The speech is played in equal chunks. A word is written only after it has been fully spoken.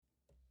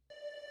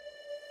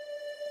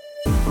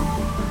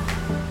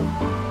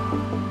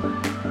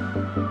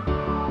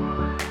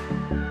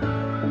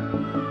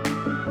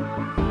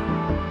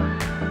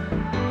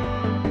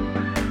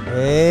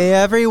Hey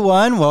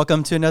everyone,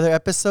 welcome to another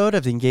episode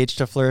of the Engage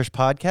to Flourish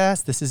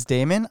podcast. This is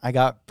Damon. I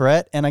got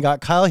Brett and I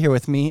got Kyle here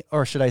with me,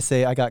 or should I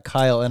say I got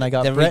Kyle and I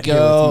got Brett here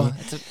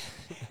with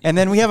me. And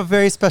then we have a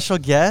very special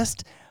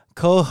guest,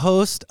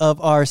 co-host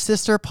of our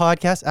sister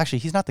podcast. Actually,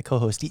 he's not the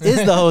co-host. He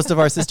is the host of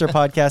our sister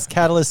podcast,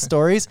 Catalyst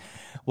Stories.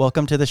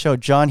 Welcome to the show,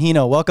 John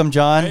Hino. Welcome,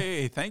 John.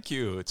 Hey, thank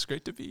you. It's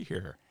great to be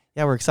here.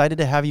 Yeah, we're excited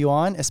to have you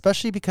on,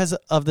 especially because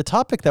of the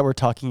topic that we're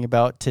talking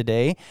about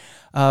today.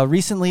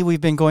 Recently,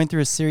 we've been going through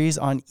a series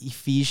on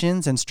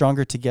Ephesians and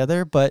Stronger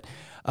Together, but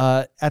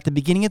at the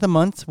beginning of the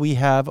month, we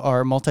have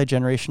our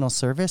multi-generational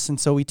service,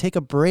 and so we take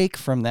a break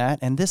from that,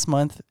 and this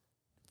month,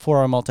 for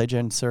our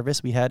multi-gen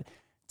service, we had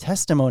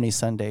Testimony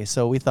Sunday,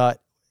 so we thought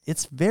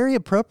it's very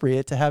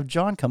appropriate to have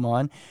John come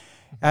on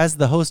as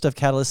the host of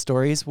Catalyst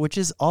Stories, which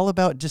is all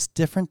about just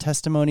different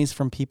testimonies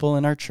from people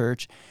in our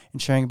church and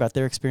sharing about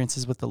their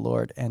experiences with the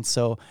Lord. And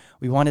so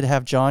we wanted to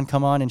have John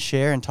come on and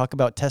share and talk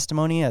about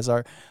testimony, as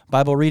our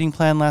Bible reading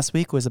plan last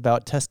week was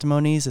about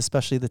testimonies,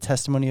 especially the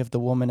testimony of the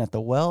woman at the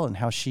well and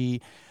how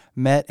she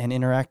met and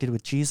interacted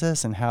with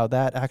Jesus and how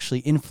that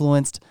actually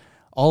influenced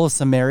all of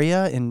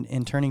Samaria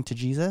in turning to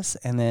Jesus.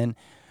 And then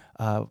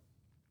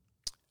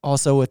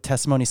also with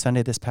Testimony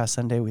Sunday this past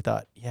Sunday, we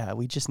thought, yeah,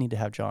 we just need to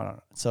have John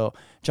on. So,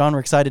 John,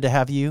 we're excited to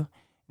have you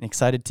and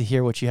excited to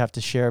hear what you have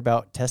to share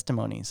about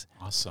testimonies.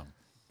 Awesome.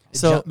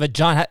 So, but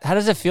John, how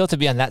does it feel to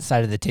be on that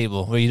side of the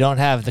table where you don't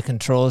have the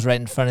controls right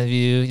in front of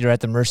you? You're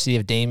at the mercy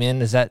of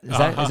Damon. Is that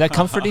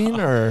comforting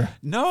or?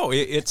 No,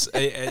 it's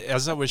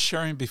as I was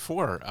sharing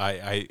before.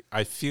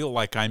 I feel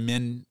like I'm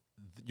in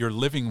your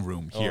living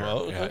room here.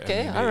 Oh,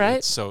 okay, all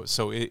right. So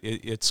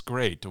it's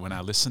great. When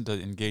I listen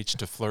to Engage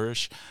to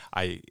Flourish,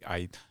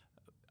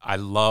 I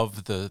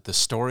love the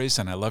stories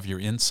and I love your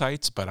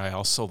insights, but I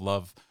also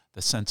love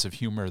the sense of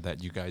humor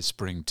that you guys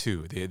bring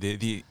too.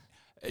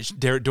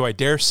 Do I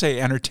dare say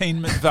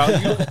entertainment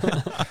value?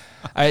 All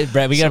right,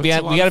 Brett, we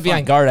gotta be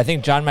on guard. I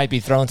think John might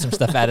be throwing some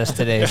stuff at us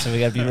today, so we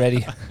gotta be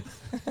ready.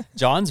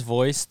 John's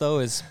voice though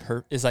is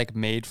like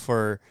made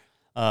for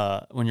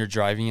when you're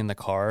driving in the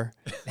car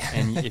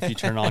and if you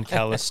turn on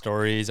Catalyst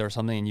Stories or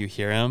something and you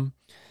hear him,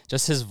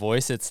 just his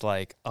voice, it's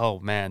like, oh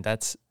man,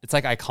 it's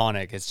like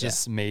iconic. It's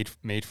just made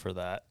for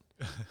that.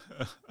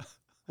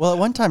 well, at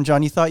one time,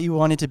 John, you thought you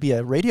wanted to be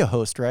a radio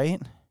host,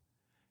 right?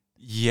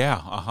 Yeah,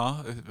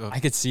 I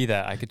could see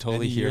that. I could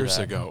totally hear years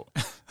that. ago.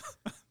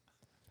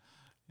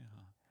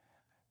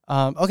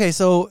 Okay,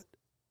 so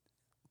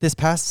this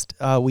past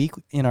week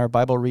in our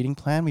Bible reading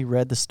plan, we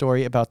read the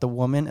story about the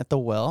woman at the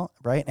well,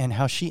 right? And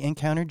how she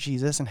encountered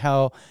Jesus and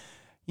how,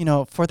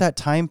 for that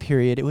time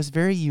period, it was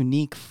very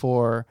unique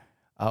for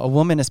a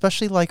woman,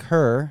 especially like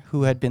her,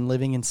 who had been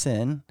living in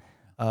sin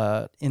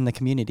in the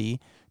community,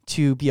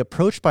 to be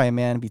approached by a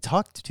man and be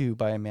talked to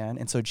by a man.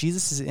 And so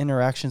Jesus'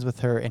 interactions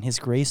with her and his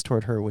grace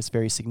toward her was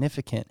very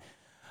significant.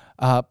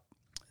 But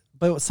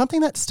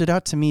something that stood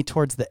out to me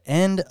towards the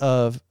end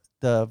of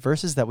the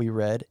verses that we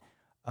read,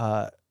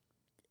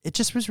 it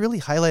just was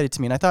really highlighted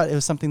to me, and I thought it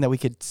was something that we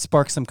could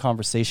spark some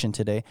conversation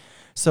today.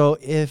 So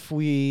if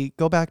we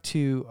go back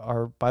to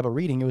our Bible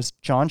reading, it was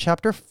John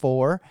chapter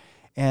 4,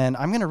 and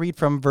I'm going to read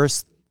from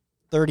verse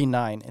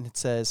 39, and it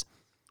says,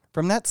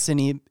 "From that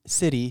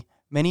city,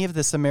 many of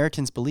the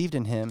Samaritans believed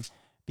in him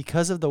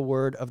because of the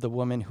word of the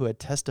woman who had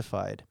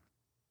testified.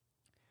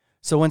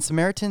 So when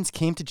Samaritans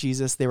came to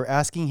Jesus, they were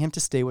asking him to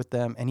stay with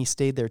them, and he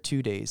stayed there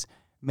 2 days.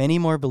 Many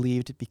more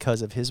believed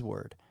because of his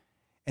word.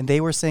 And they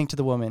were saying to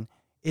the woman,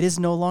 'It is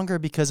no longer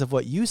because of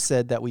what you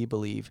said that we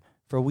believe,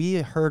 for we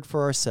heard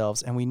for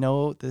ourselves, and we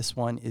know this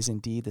one is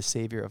indeed the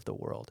Savior of the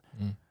world.'"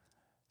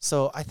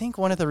 So I think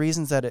one of the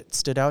reasons that it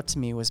stood out to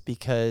me was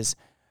because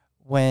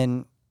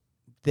when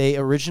they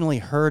originally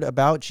heard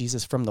about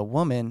Jesus from the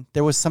woman,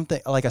 there was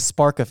something like a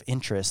spark of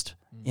interest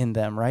in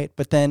them, right?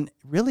 But then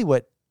really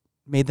what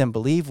made them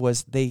believe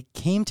was they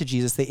came to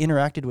Jesus, they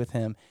interacted with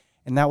him,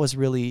 and that was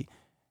really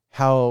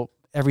how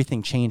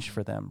everything changed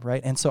for them,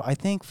 right? And so I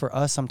think for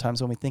us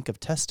sometimes when we think of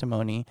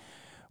testimony,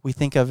 we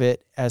think of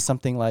it as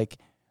something like,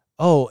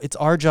 oh, it's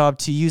our job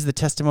to use the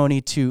testimony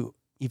to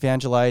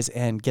evangelize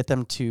and get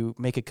them to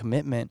make a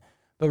commitment.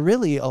 But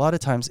really, a lot of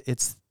times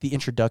it's the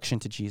introduction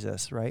to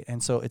Jesus, right?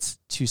 And so it's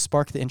to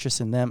spark the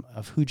interest in them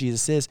of who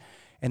Jesus is,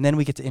 and then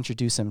we get to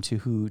introduce them to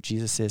who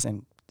Jesus is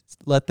and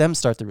let them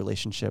start the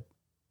relationship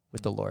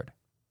with the Lord.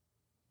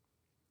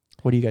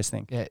 What do you guys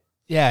think?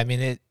 Yeah. I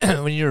mean,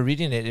 when you were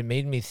reading it, it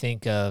made me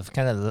think of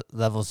kind of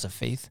levels of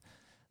faith.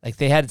 Like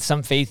they had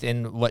some faith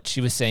in what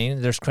she was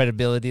saying. There's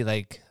credibility.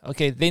 Like,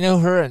 okay, they know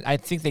her, and I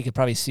think they could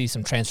probably see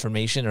some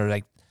transformation or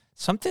like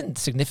something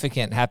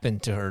significant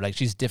happened to her. Like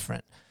she's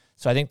different.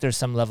 So I think there's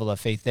some level of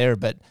faith there,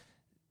 but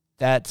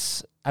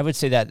I would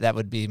say that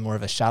would be more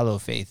of a shallow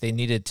faith. They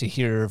needed to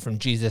hear from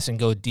Jesus and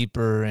go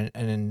deeper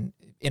and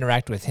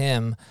interact with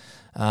him.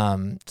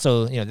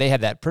 So, they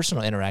had that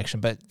personal interaction,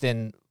 but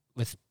then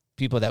with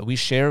people that we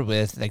share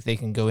with, like they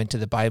can go into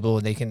the Bible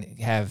and they can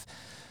have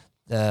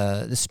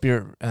the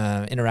Spirit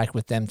interact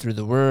with them through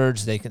the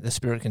words. The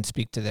Spirit can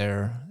speak to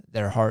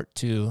their heart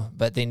too,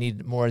 but they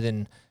need more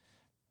than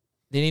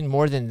they need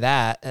more than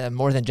that,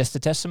 more than just a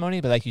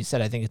testimony. But like you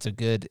said, I think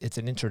it's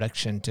an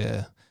introduction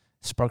to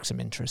spark some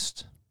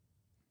interest.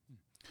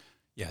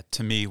 Yeah,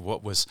 to me,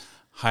 what was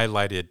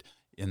highlighted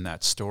in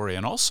that story,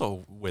 and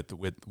also with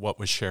what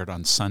was shared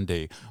on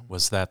Sunday,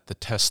 was that the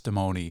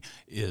testimony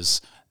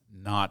is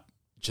not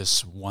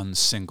just one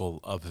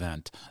single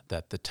event,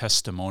 that the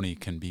testimony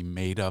can be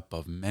made up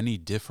of many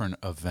different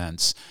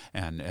events.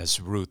 And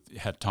as Ruth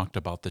had talked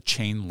about, the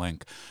chain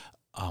link.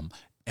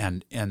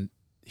 And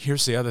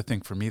here's the other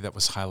thing for me that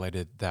was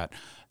highlighted, that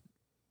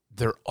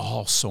they're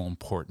all so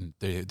important.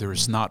 There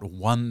is not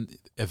one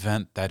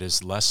event that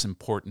is less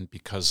important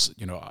because,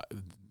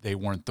 they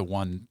weren't the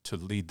one to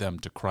lead them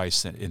to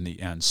Christ in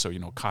the end. So,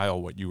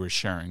 Kyle, what you were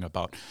sharing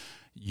about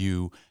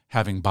you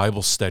having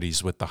Bible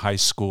studies with the high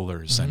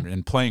schoolers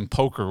and playing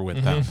poker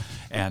with them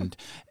and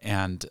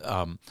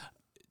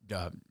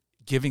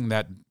giving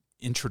that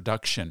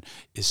introduction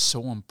is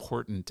so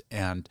important.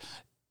 And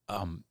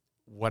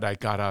what I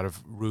got out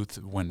of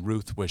Ruth, when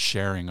Ruth was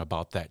sharing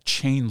about that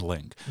chain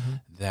link,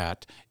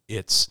 that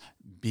it's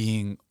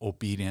being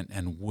obedient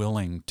and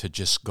willing to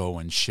just go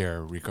and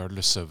share,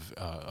 regardless of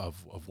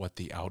what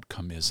the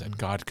outcome is, that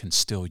God can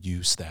still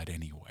use that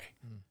anyway.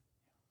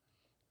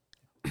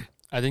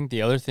 I think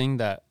the other thing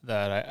that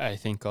I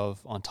think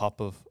of on top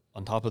of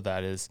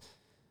that is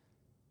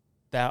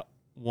that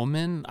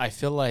woman. I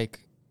feel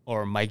like,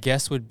 or my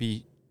guess would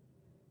be,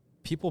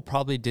 people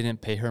probably didn't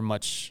pay her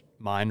much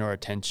mind or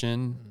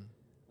attention,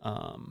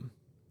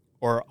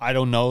 or I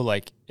don't know,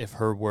 like if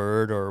her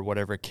word or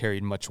whatever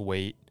carried much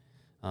weight,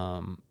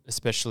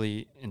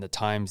 especially in the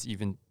times.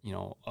 Even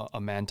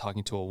a man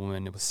talking to a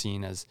woman, it was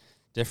seen as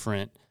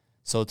different.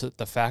 So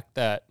the fact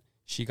that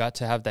she got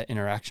to have that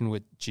interaction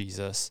with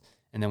Jesus.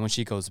 And then when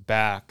she goes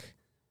back,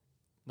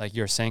 like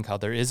you're saying, how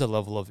there is a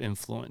level of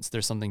influence.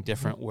 There's something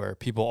different where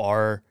people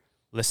are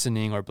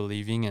listening or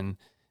believing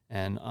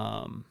and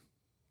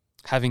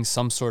having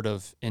some sort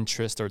of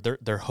interest, or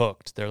they're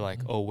hooked. They're like,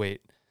 oh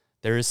wait,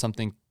 there is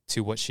something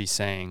to what she's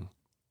saying.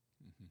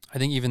 I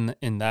think even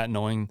in that,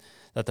 knowing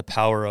that the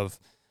power of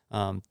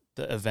the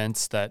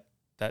events that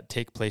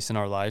take place in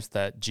our lives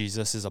that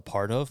Jesus is a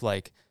part of,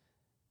 like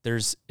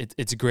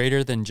it's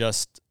greater than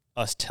just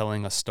us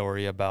telling a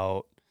story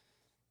about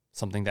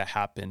something that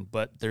happened,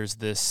 but there's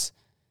this,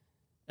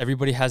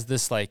 everybody has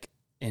this like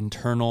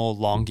internal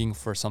longing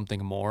for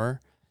something more.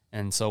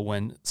 And so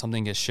when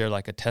something is shared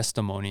like a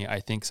testimony, I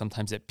think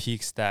sometimes it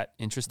piques that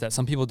interest that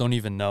some people don't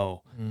even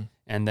know.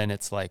 And then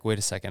it's like, wait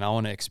a second, I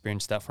want to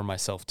experience that for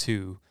myself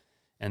too.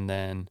 And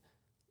then,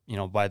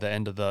 by the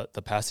end of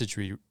the passage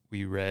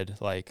we read,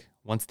 like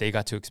once they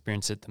got to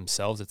experience it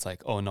themselves, it's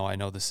like, oh no, I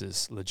know this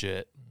is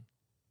legit.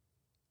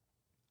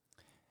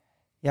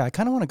 Yeah, I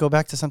kind of want to go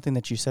back to something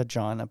that you said,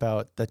 John,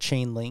 about the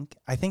chain link.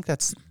 I think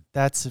that's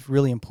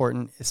really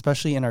important,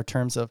 especially in our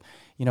terms of,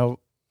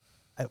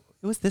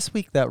 it was this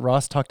week that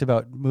Ross talked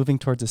about moving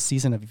towards a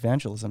season of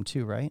evangelism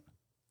too, right?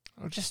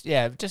 Or just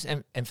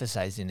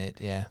emphasizing it,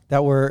 yeah.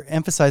 That we're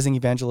emphasizing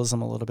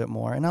evangelism a little bit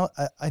more. And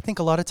I think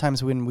a lot of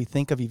times when we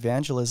think of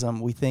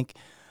evangelism, we think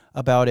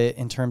about it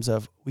in terms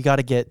of we got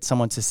to get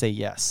someone to say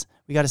yes.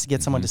 We got to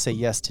get someone to say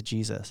yes to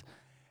Jesus.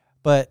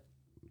 But,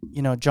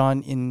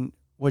 John, in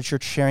what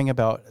you're sharing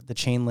about the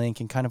chain link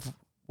and kind of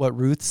what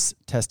Ruth's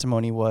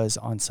testimony was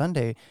on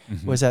Sunday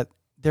was that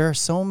there are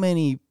so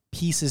many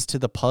pieces to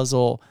the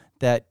puzzle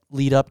that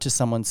lead up to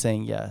someone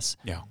saying yes.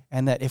 Yeah.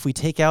 And that if we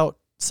take out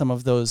some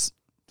of those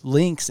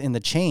links in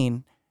the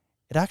chain,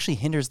 it actually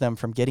hinders them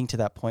from getting to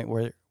that point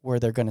where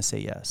they're going to say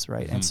yes,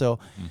 right? And so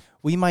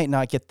we might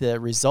not get the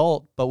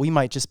result, but we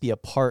might just be a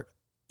part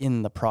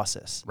in the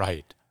process.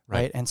 Right.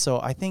 And so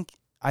I think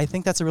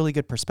that's a really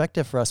good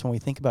perspective for us when we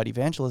think about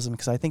evangelism,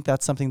 because I think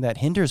that's something that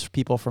hinders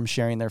people from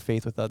sharing their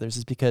faith with others,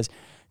 is because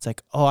it's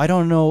like, oh, I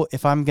don't know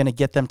if I'm going to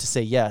get them to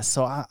say yes,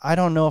 so I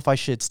don't know if I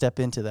should step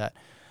into that.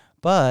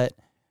 But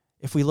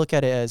if we look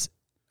at it as,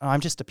 oh,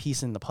 I'm just a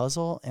piece in the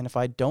puzzle, and if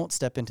I don't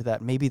step into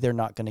that, maybe they're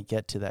not going to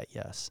get to that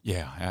yes.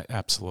 Yeah,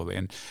 absolutely.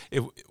 And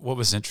what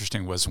was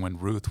interesting was when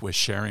Ruth was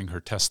sharing her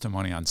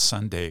testimony on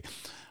Sunday,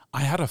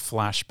 I had a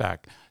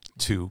flashback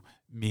to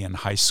me in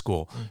high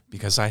school,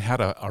 because I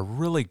had a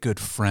really good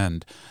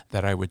friend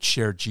that I would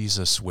share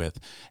Jesus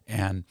with,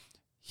 and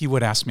he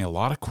would ask me a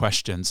lot of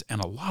questions,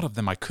 and a lot of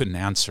them I couldn't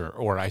answer,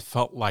 or I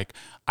felt like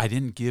I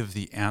didn't give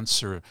the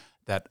answer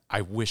that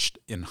I wished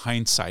in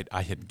hindsight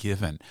I had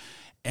given.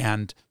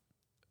 And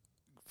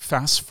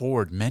fast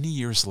forward many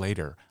years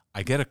later,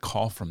 I get a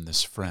call from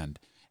this friend,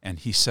 and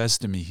he says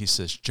to me, he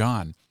says,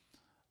 John,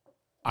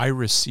 I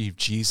received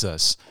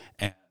Jesus,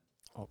 and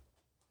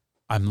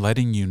I'm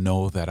letting you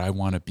know that I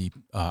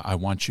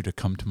want you to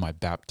come to my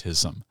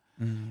baptism.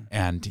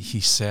 And he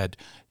said,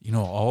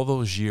 all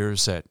those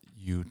years that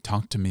you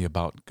talked to me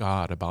about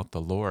God, about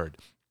the Lord,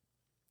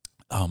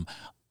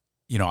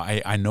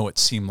 I know it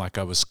seemed like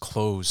I was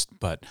closed,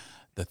 but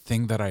the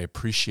thing that I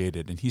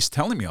appreciated, and he's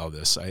telling me all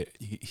this,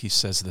 he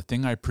says, the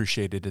thing I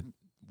appreciated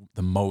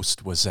the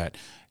most was that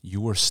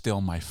you were still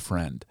my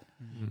friend,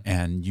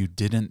 and you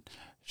didn't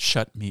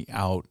shut me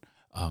out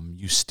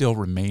you still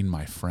remain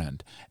my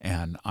friend,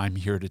 and I'm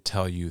here to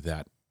tell you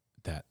that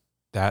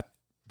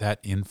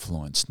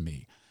influenced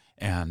me,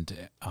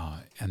 and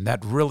that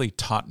really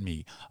taught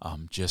me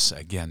just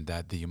again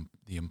that the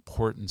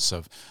importance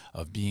of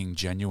being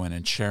genuine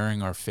and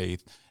sharing our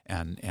faith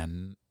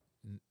and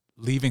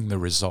leaving the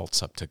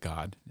results up to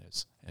God,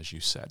 as you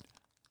said.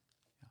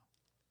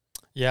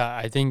 Yeah,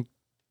 I think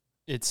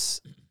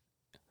it's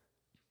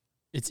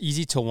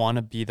easy to want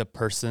to be the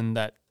person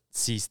that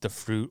sees the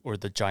fruit or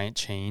the giant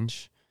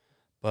change,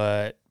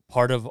 but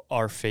part of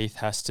our faith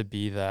has to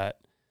be that,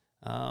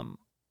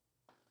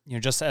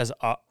 just as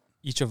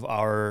each of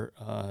our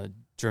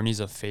journeys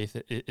of faith,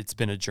 it's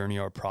been a journey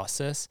or a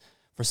process.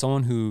 For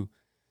someone who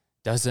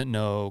doesn't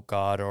know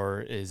God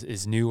or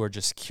is new or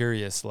just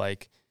curious,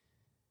 like,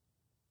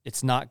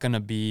 it's not going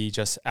to be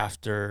just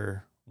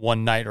after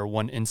one night or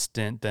one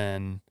instant,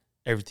 then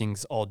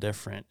everything's all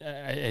different.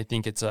 I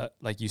think it's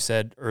like you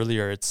said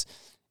earlier, it's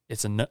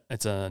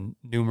a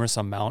numerous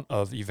amount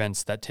of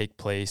events that take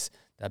place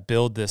that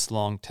build this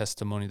long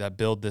testimony, that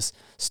build this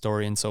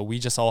story. And so we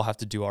just all have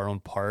to do our own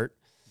part.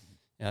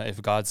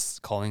 If God's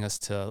calling us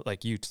to,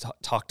 like you, to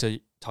talk to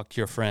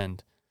your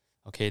friend,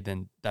 okay,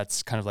 then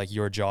that's kind of like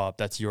your job.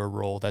 That's your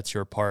role. That's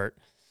your part.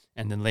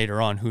 And then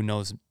later on, who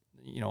knows,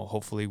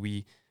 hopefully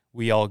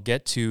we all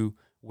get to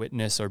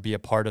witness or be a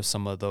part of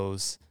some of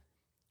those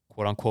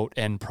quote unquote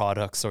end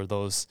products, or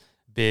those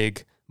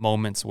big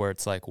moments where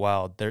it's like,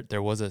 wow,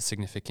 there was a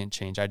significant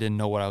change. I didn't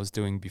know what I was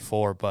doing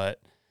before,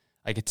 but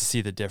I get to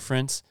see the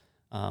difference.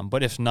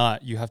 But if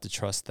not, you have to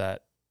trust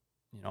that,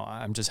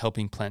 I'm just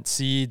helping plant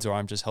seeds, or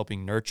I'm just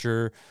helping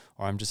nurture,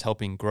 or I'm just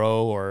helping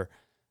grow, or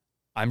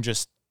I'm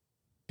just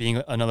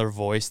being another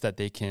voice that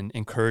they can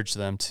encourage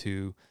them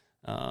to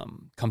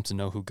come to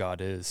know who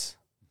God is.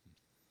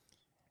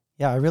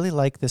 Yeah, I really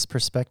like this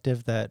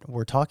perspective that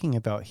we're talking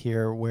about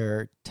here,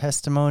 where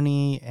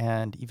testimony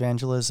and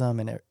evangelism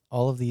and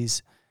all of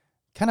these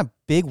kind of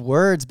big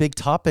words, big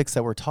topics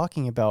that we're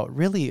talking about,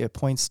 really it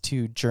points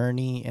to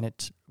journey, and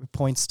it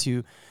points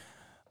to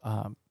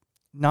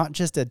not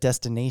just a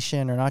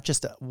destination or not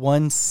just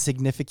one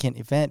significant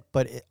event,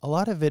 but a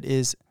lot of it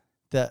is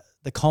the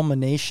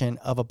culmination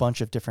of a bunch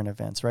of different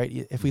events,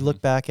 right? If we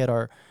look back at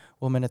our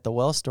woman at the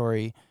well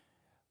story,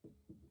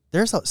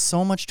 there's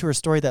so much to her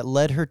story that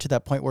led her to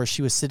that point where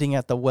she was sitting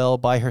at the well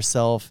by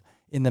herself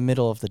in the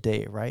middle of the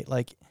day, right?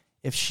 Like,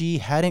 if she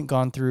hadn't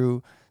gone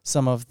through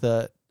some of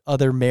the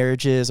other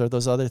marriages or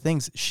those other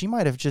things, she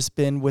might have just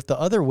been with the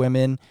other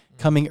women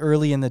coming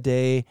early in the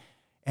day,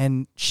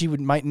 and she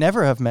might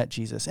never have met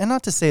Jesus. And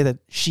not to say that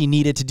she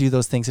needed to do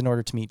those things in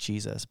order to meet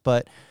Jesus,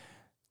 but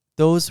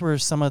those were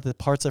some of the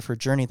parts of her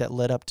journey that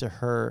led up to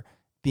her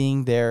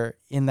being there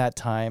in that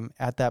time,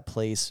 at that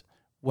place,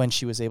 when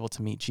she was able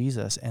to meet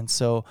Jesus. And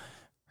so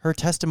her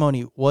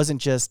testimony wasn't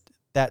just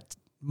that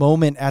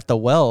moment at the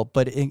well,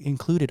 but it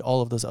included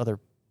all of those other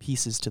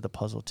pieces to the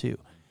puzzle too.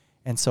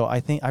 And so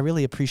I think I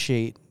really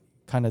appreciate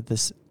kind of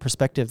this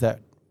perspective that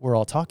we're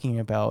all talking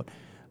about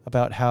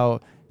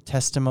how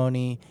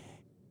testimony,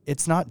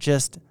 it's not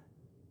just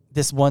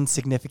this one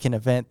significant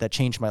event that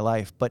changed my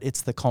life, but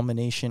it's the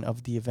culmination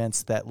of the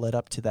events that led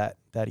up to that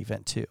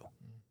event too,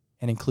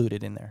 and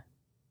included in there.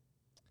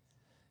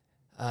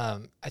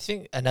 I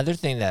think another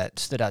thing that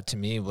stood out to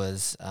me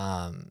was, it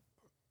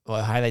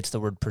highlights the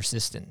word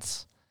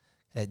persistence.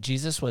 That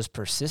Jesus was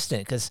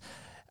persistent, because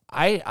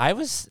I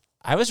was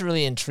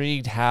really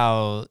intrigued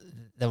how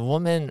the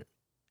woman,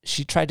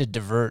 she tried to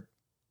divert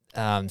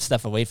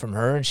stuff away from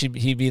her, and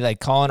he'd be like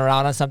calling her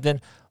out on something.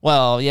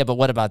 Well, yeah, but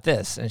what about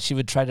this? And she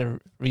would try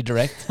to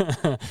redirect.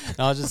 No,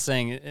 I was just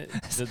saying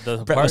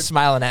the Brett part was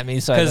smiling at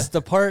me, so because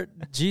the part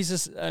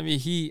Jesus,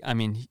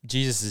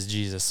 Jesus is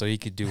Jesus, so he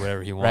could do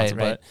whatever he wants,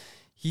 Right. but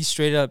he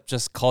straight up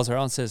just calls her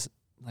out and says,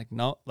 like,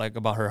 no, like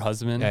about her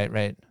husband.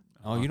 right.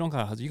 Oh, you don't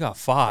got a husband, you got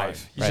 5. Right.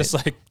 He's just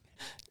like,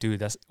 dude,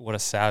 that's what a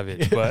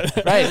savage,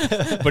 but Right.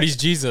 but he's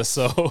Jesus,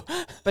 so.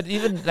 But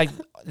even like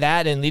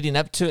that and leading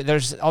up to it,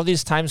 there's all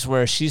these times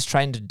where she's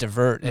trying to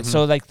divert. And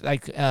so like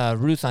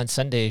Ruth on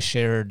Sunday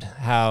shared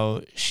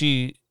how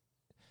she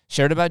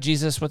shared about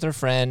Jesus with her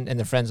friend, and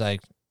the friend's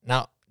like,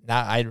 now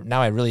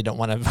I really don't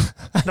want to,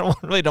 I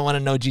don't want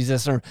to know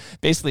Jesus, or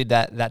basically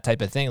that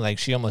type of thing. Like,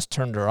 she almost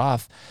turned her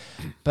off.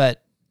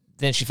 But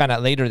then she found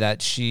out later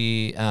that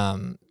she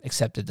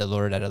accepted the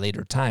Lord at a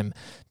later time.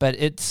 But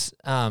it's,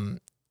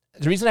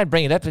 the reason I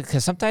bring it up is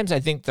because sometimes I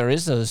think there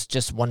is those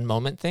just one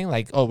moment thing,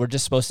 like, oh, we're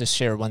just supposed to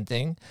share one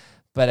thing.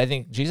 But I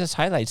think Jesus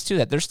highlights too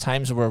that there's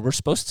times where we're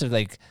supposed to,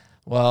 like,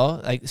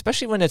 well, like,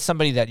 especially when it's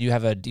somebody that you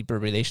have a deeper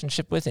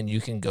relationship with and you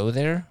can go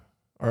there.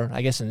 Or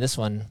I guess in this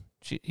one,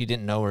 he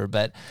didn't know her,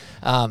 but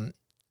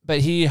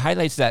he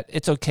highlights that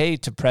it's okay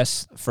to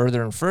press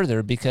further and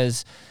further,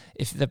 because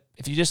if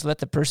you just let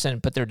the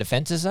person put their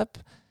defenses up,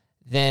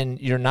 then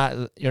you're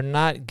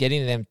not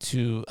getting them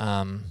to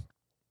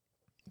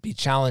be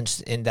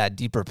challenged in that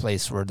deeper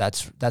place where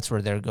that's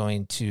where they're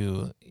going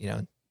to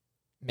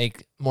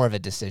make more of a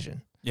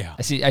decision. Yeah.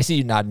 I see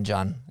you nodding,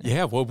 John.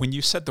 Yeah, well, when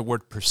you said the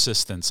word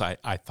persistence,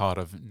 I thought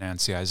of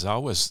Nancy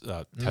Aizawa's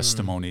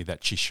testimony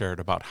that she shared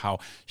about how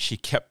she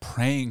kept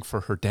praying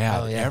for her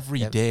dad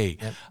every day,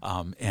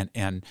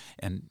 and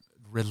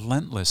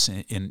relentless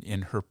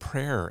in her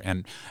prayer.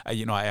 And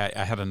I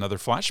had another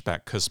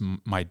flashback because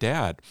my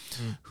dad,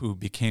 who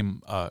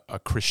became a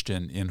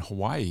Christian in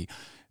Hawaii,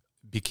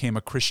 became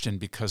a Christian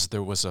because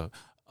there was a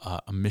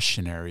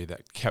missionary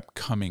that kept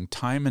coming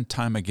time and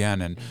time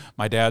again. And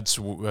my dad's,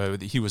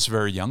 he was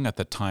very young at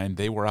the time.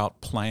 They were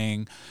out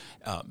playing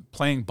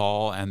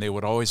ball, and they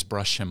would always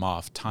brush him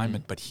off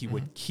but he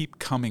would keep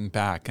coming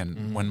back.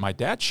 And when my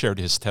dad shared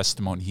his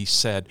testimony, he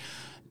said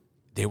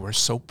they were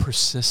so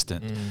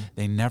persistent.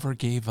 They never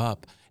gave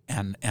up.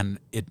 And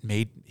it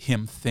made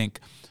him think,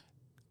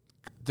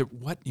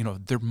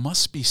 there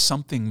must be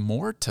something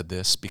more to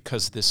this,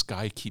 because this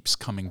guy keeps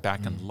coming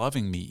back and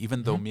loving me,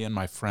 even though me and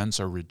my friends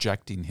are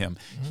rejecting him.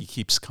 He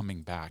keeps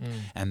coming back,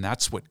 and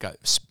that's what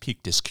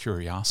piqued his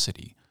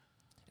curiosity.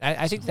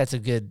 I think that's a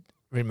good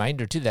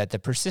reminder too, that the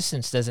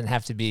persistence doesn't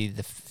have to be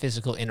the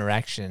physical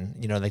interaction.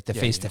 Like the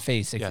face to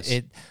face.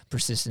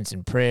 Persistence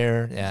in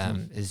prayer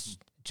is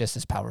just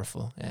as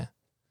powerful. Yeah.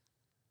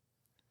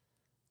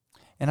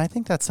 And I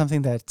think that's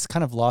something that's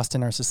kind of lost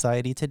in our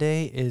society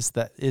today, is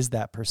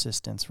that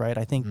persistence, right?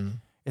 I think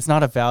it's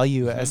not a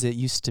value as it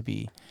used to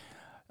be.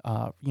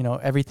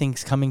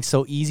 Everything's coming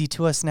so easy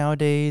to us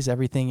nowadays.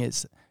 Everything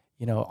is,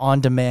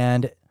 on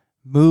demand,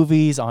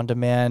 movies on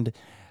demand,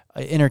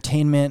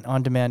 entertainment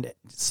on demand.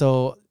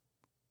 So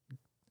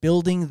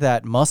building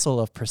that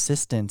muscle of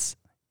persistence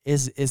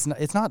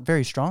it's not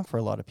very strong for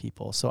a lot of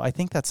people. So I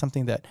think that's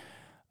something that,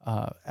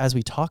 as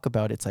we talk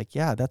about, it's like,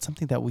 that's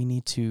something that we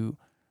need to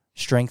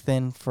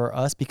strengthen for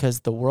us, because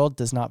the world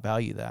does not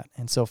value that.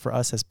 And so for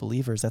us as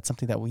believers, that's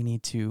something that we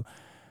need to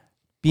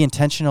be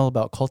intentional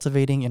about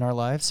cultivating in our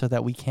lives, so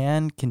that we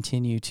can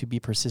continue to be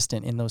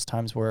persistent in those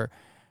times where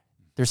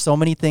there's so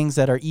many things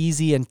that are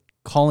easy and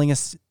calling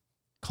us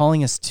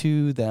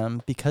to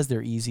them because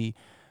they're easy,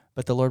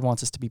 but the Lord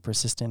wants us to be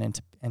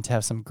persistent and to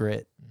have some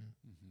grit.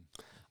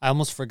 I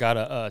almost forgot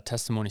a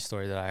testimony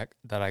story that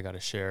I got to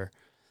share.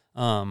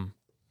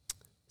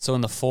 So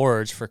in the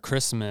Forge for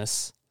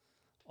Christmas,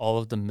 all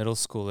of the middle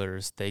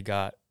schoolers, they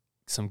got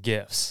some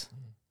gifts.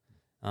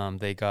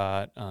 They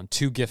got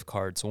 2 gift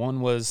cards.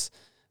 One was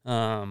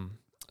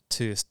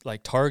to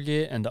like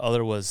Target, and the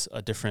other was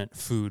a different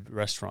food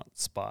restaurant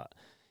spot.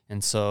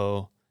 And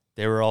so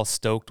they were all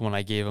stoked when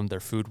I gave them their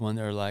food one.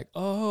 They were like,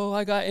 "Oh,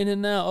 I got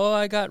In-N-Out. Oh,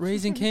 I got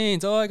Raising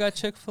Cane's. Oh, I got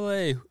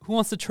Chick-fil-A. Who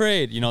wants to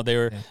trade?" They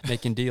were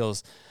making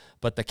deals.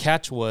 But the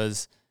catch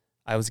was,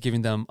 I was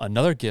giving them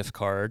another gift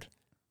card.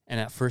 And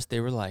at first they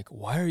were like,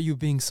 "Why are you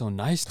being so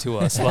nice to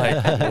us?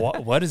 Like,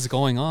 what is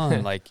going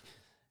on? Like,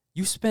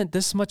 you spent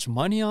this much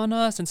money on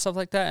us," and stuff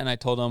like that. And I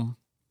told them,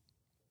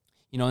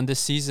 in this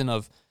season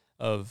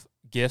of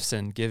gifts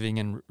and giving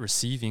and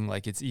receiving,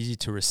 like, it's easy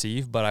to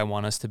receive, but I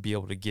want us to be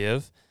able to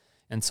give.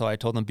 And so I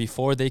told them,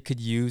 before they could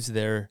use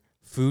their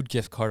food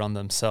gift card on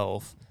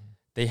themselves,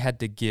 they had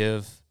to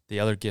give the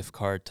other gift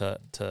card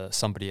to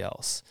somebody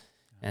else.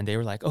 And they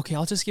were like, "Okay,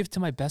 I'll just give it to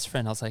my best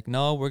friend." I was like,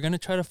 "No, we're going to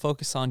try to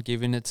focus on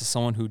giving it to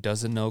someone who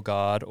doesn't know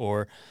God,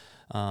 or,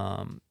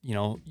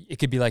 it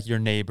could be like your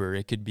neighbor.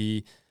 It could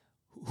be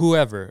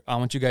whoever. I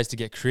want you guys to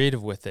get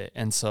creative with it."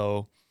 And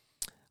so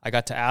I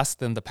got to ask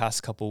them the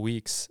past couple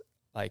weeks,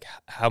 like,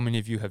 how many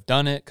of you have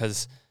done it?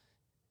 Because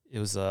it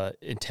was a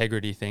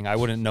integrity thing. I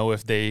wouldn't know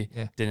if they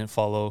didn't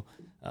follow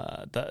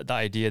the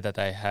idea that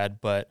I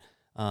had. But,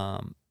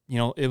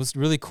 it was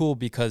really cool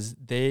because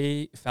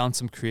they found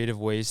some creative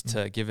ways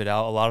to give it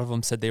out. A lot of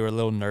them said they were a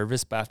little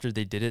nervous, but after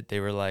they did it, they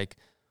were like,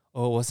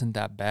 "Oh, it wasn't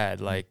that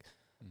bad." Like,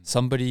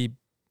 somebody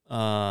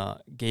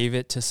gave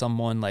it to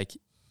someone, like,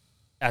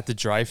 at the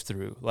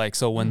drive-thru. Like,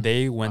 so when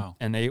they went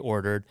and they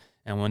ordered,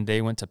 and when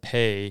they went to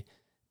pay,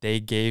 they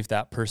gave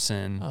that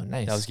person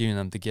that was giving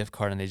them the gift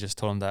card, and they just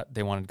told them that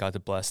they wanted God to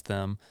bless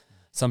them.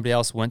 Somebody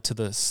else went to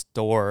the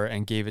store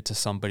and gave it to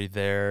somebody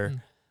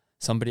there.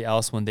 Somebody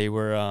else, when they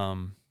were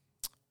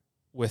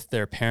with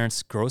their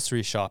parents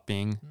grocery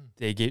shopping,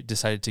 they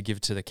decided to give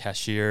it to the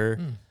cashier.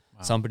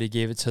 Wow. Somebody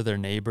gave it to their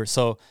neighbor.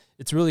 So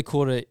it's really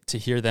cool to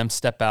hear them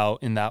step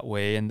out in that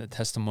way, and the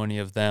testimony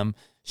of them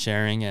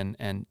sharing.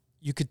 And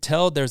you could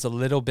tell there's a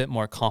little bit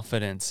more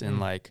confidence in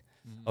like,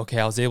 okay,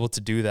 I was able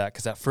to do that.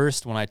 Because at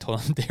first when I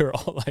told them, they were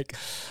all like,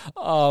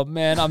 "Oh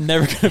man, I'm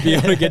never going to be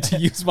able to get to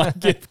use my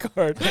gift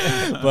card."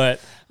 But,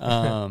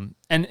 and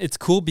it's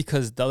cool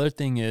because the other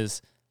thing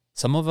is,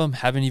 some of them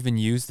haven't even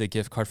used the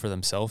gift card for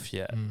themselves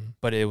yet,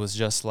 but it was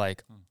just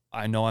like,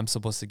 I know I'm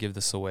supposed to give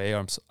this away,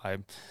 or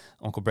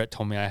Uncle Brett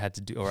told me I had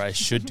to do, or I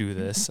should do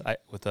this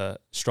with a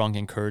strong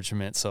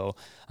encouragement, so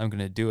I'm going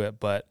to do it.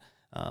 But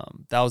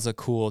that was a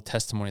cool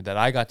testimony that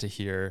I got to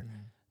hear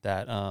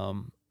that,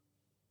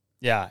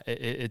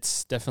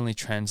 it's definitely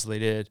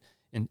translated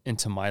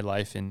into my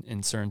life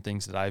in certain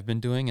things that I've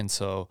been doing. And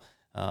so,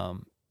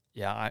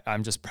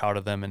 I'm just proud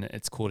of them, and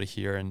it's cool to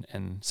hear.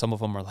 And some of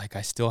them are like,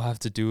 "I still have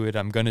to do it.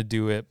 I'm going to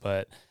do it."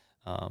 But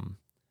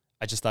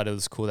I just thought it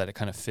was cool that it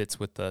kind of fits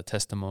with the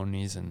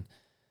testimonies and,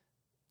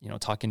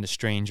 talking to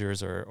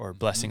strangers or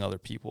blessing other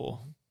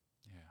people.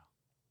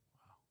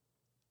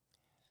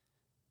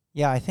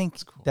 Yeah, I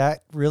think cool.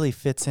 that really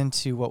fits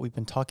into what we've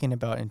been talking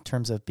about in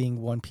terms of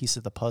being one piece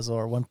of the puzzle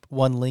or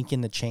one link in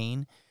the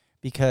chain,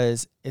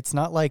 because it's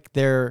not like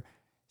they're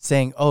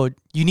saying, "Oh,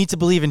 you need to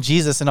believe in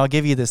Jesus and I'll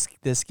give you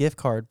this gift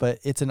card," but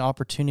it's an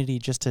opportunity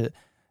just to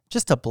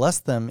bless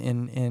them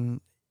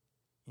in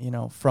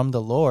from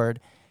the Lord.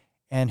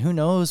 And who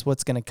knows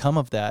what's going to come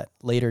of that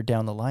later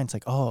down the line. It's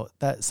like, oh,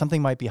 that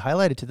something might be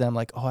highlighted to them,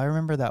 like, "Oh, I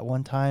remember that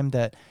one time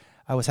that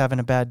I was having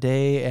a bad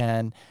day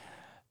and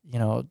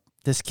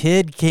this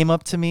kid came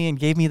up to me and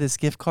gave me this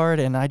gift card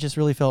and I just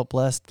really felt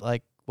blessed.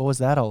 Like, what was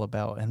that all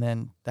about?" And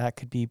then that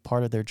could be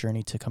part of their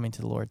journey to coming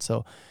to the Lord.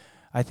 So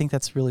I think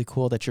that's really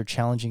cool that you're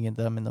challenging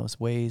them in those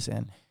ways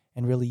and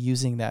really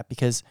using that,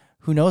 because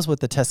who knows what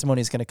the testimony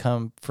is going to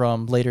come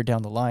from later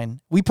down the line.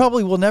 We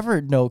probably will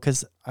never know,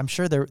 because I'm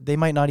sure they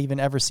might not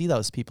even ever see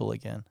those people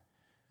again.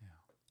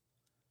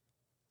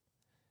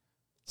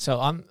 So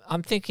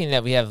I'm thinking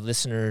that we have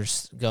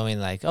listeners going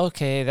like,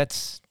 okay,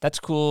 that's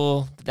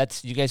cool.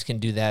 You guys can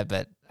do that,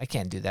 but I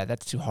can't do that.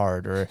 That's too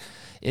hard. Or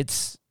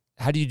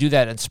how do you do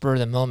that at spur of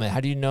the moment? How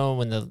do you know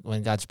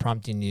when God's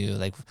prompting you?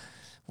 Like,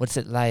 what's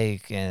it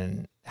like?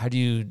 And how do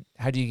you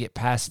get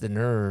past the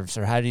nerves,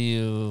 or how do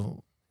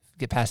you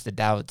get past the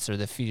doubts or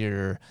the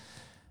fear?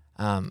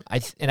 I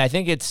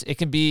think it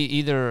can be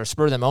either a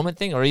spur of the moment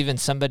thing, or even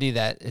somebody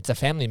that it's a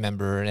family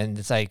member and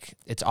it's like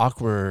it's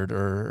awkward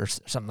or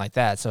something like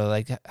that. So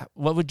like,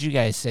 what would you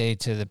guys say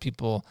to the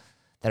people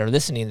that are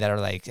listening that are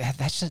like,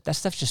 that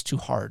stuff's just too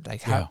hard?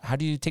 Like, how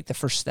do you take the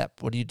first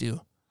step? What do you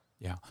do?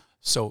 Yeah.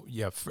 So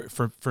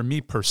for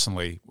me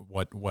personally,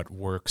 what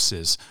works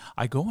is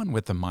I go in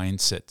with the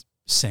mindset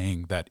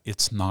saying that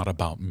it's not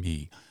about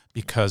me.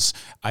 Because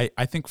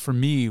I think for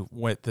me,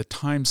 what the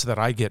times that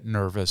I get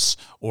nervous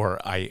or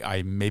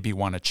I maybe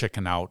want to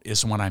chicken out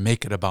is when I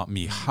make it about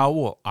me. How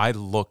will I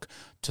look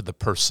to the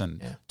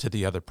person, to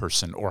the other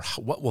person, or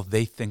what will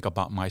they think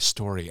about my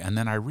story? And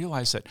then I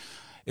realize that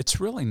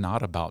it's really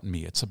not about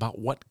me. It's about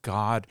what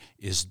God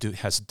has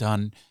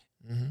done.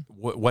 Mm-hmm.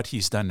 What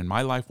he's done in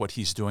my life, what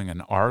he's doing in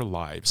our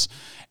lives.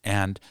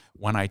 And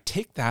when I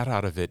take that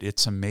out of it,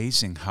 it's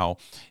amazing how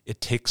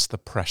it takes the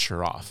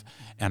pressure off.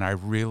 And I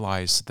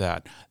realize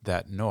that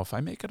no, if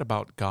I make it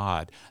about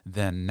God,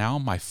 then now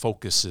my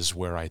focus is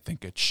where I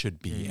think it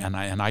should be. And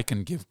I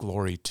can give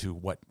glory to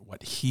what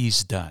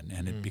he's done,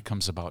 and it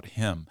becomes about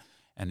him.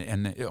 And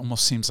it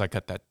almost seems like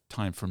at that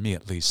time, for me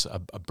at least,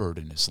 a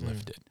burden is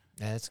lifted.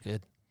 Yeah, that's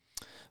good.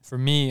 For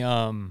me,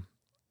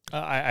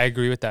 I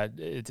agree with that.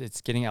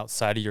 It's getting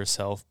outside of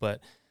yourself.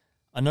 But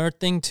another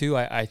thing too,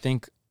 I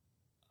think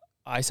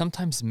I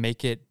sometimes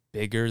make it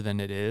bigger than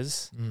it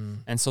is.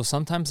 And so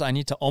sometimes I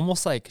need to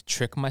almost like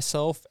trick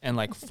myself and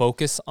like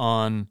focus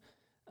on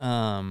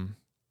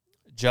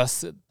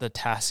just the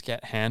task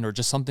at hand, or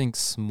just something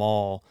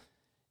small,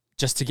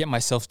 just to get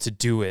myself to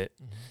do it.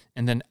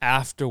 And then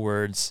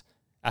afterwards,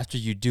 after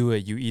you do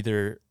it, you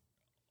either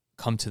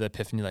come to the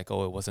epiphany like,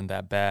 oh, it wasn't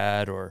that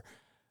bad, or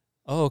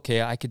oh,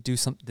 okay, I could do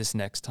this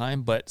next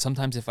time. But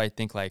sometimes if I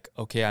think like,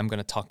 okay, I'm going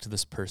to talk to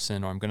this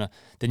person, or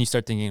then you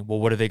start thinking, well,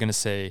 what are they going to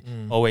say?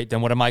 Oh, wait,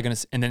 then what am I going to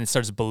say? And then it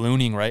starts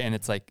ballooning, right? And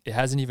it's like, it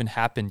hasn't even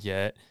happened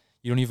yet.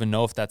 You don't even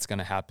know if that's going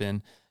to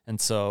happen.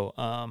 And so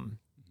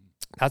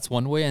that's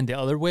one way. And the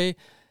other way,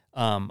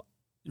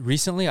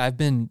 recently I've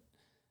been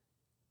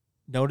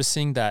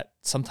noticing that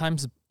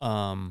sometimes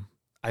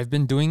I've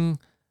been doing,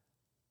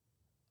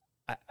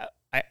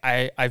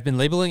 I've been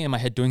labeling in my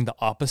head doing the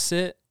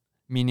opposite,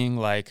 meaning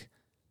like,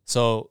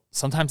 so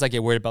sometimes I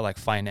get worried about like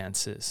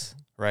finances,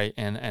 right?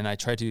 And I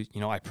try to,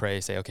 I pray,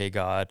 say, okay,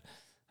 God,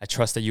 I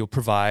trust that you'll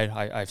provide.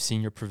 I've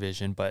seen your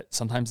provision, but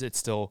sometimes it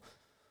still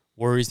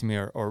worries me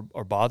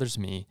or bothers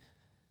me.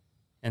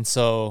 And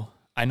so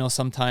I know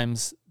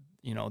sometimes,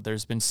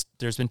 there's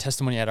been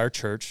testimony at our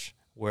church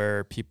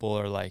where people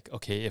are like,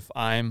 okay, if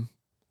I'm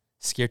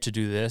scared to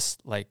do this,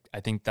 like, I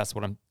think that's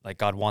what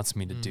God wants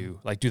me to do,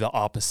 like do the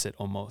opposite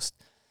almost.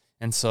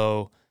 And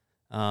so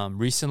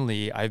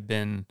recently I've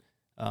been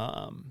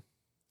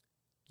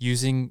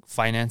using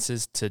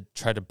finances to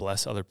try to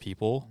bless other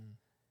people,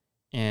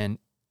 and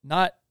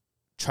not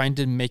trying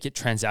to make it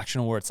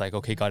transactional where it's like,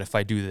 okay, God, if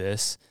I do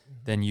this,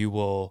 then you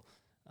will,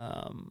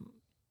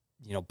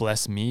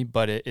 bless me.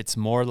 But it's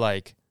more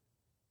like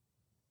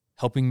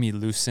helping me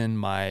loosen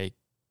my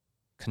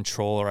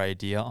control or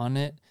idea on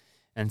it.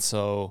 And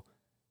so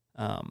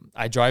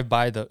I drive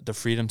by the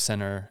Freedom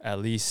Center at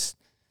least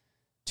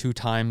 2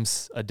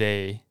 times a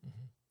day.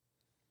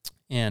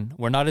 And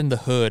we're not in the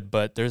hood,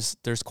 but there's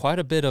quite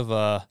a bit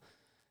of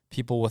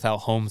people without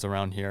homes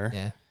around here.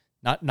 Yeah.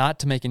 Not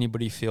to make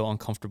anybody feel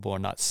uncomfortable or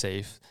not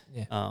safe.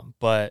 Yeah.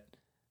 But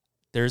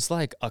there's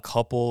like a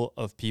couple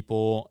of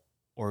people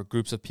or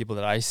groups of people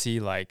that I see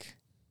like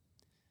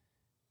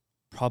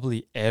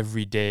probably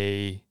every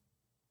day,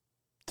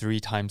 3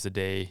 times a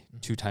day,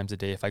 2 times a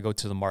day. If I go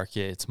to the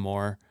market, it's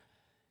more.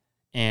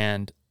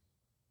 And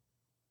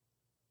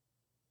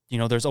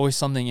there's always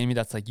something in me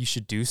that's like, you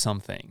should do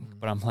something.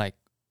 But I'm like,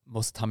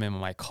 most of the time I'm in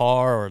my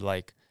car or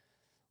like,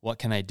 what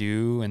can I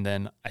do? And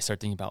then I start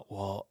thinking about,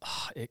 well,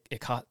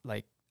 it cost,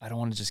 like, I don't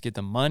want to just get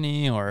the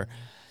money, or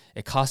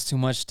it costs too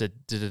much to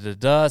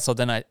da. So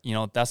then I,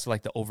 that's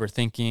like the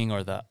overthinking,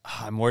 or the,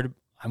 I'm worried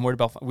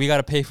about, we got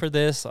to pay for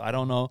this. So I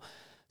don't know.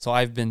 So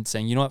I've been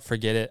saying, you know what,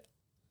 forget it.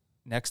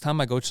 Next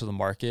time I go to the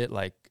market,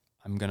 like,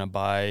 I'm going to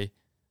buy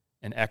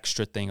an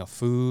extra thing of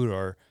food,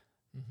 or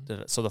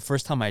so the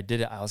first time I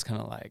did it, I was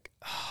kind of like,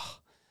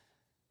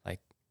 like,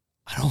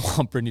 I don't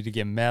want Brittany to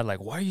get mad. Like,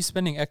 why are you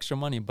spending extra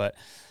money? But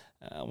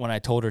when I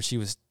told her, she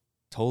was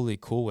totally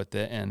cool with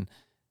it. And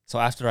so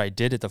after I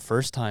did it the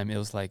first time, it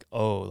was like,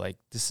 oh, like,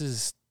 this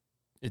is,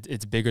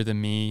 it's bigger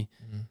than me.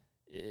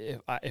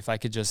 If I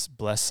could just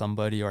bless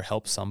somebody or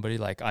help somebody,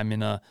 like, I'm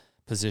in a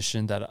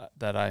position that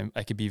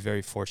I could be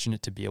very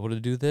fortunate to be able to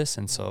do this.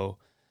 And so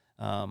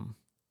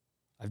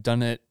I've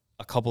done it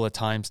a couple of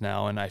times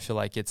now, and I feel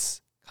like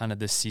it's kind of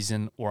this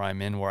season where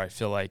I'm in, where I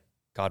feel like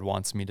God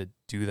wants me to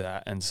do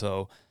that. And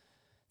so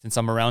since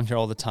I'm around here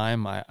all the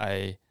time,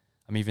 I'm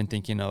even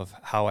thinking of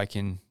how I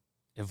can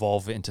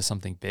evolve it into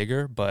something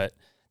bigger. But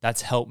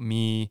that's helped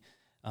me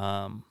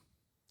kind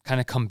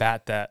of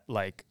combat that,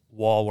 like,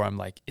 wall where I'm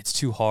like, it's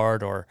too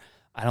hard, or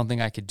I don't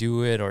think I could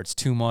do it, or it's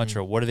too much,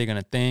 or what are they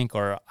going to think,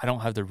 or I don't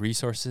have the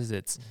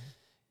resources.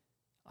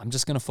 I'm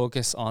just going to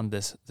focus on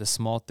this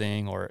small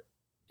thing. Or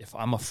if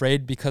I'm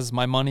afraid because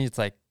my money, it's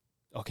like,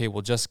 okay,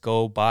 we'll just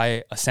go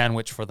buy a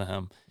sandwich for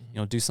them,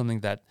 do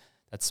something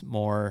that's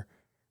more,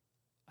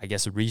 I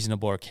guess,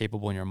 reasonable or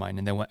capable in your mind.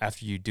 And then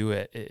after you do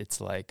it, it's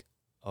like,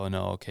 oh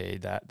no, okay,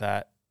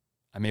 that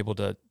I'm able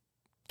to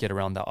get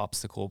around that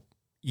obstacle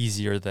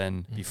easier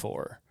than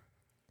before.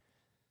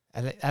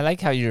 I like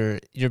how you're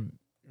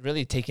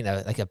really taking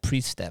a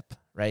pre-step,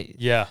 right?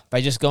 Yeah.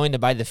 By just going to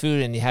buy the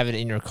food and you have it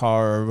in your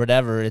car or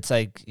whatever, it's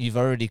like you've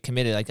already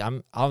committed. Like,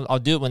 I'll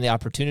do it when the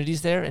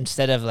opportunity's there,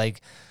 instead of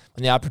like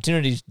when the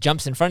opportunity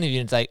jumps in front of you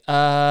and it's like,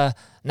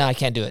 no, I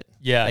can't do it.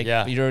 Yeah, like,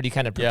 yeah. You're already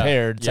kind of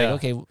prepared. It's like,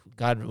 okay,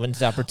 God, when's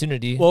the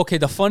opportunity? Well, okay,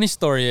 the funny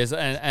story is,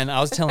 and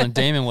I was telling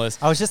Damon was,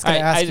 I was just going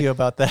to ask you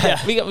about that.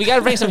 Yeah, we got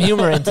to bring some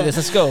humor into this.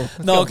 Let's go.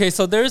 Okay,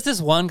 so there's this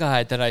one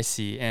guy that I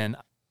see, and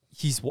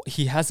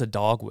he has a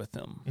dog with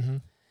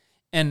him.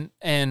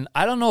 And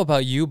I don't know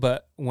about you,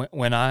 but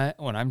when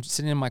I'm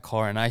sitting in my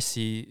car and I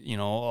see,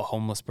 a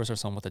homeless person or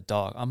someone with a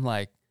dog, I'm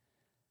like,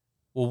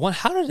 well, one,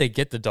 how did they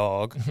get the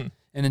dog?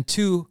 And then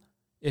two,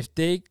 if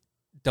they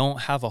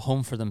don't have a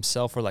home for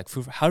themselves or like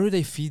food, how do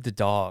they feed the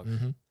dog?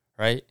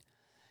 Right?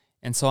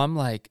 And so I'm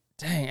like,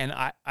 dang. And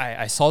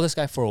I saw this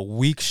guy for a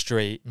week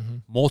straight,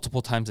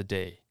 multiple times a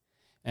day.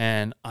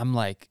 And I'm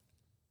like,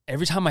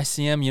 every time I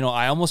see him,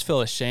 I almost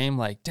feel ashamed,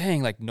 like,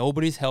 dang, like,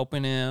 nobody's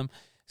helping him.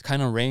 It's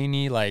kind of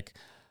rainy. Like,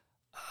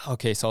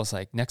 okay, so I was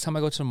like, next time I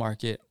go to the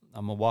market,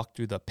 I'm going to walk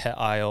through the pet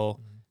aisle,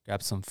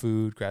 grab some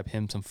food, grab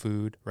him some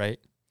food, right?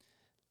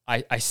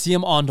 I see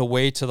him on the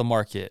way to the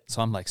market.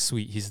 So I'm like,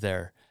 sweet, he's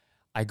there.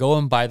 I go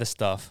and buy the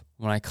stuff.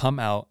 When I come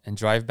out and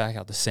drive back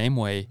out the same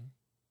way,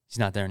 he's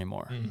not there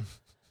anymore.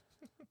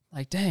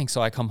 Like, dang. So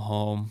I come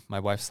home. My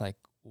wife's like,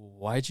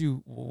 what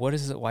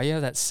is it? Why you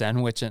have that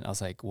sandwich? And I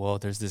was like, well,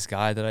 there's this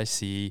guy that I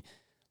see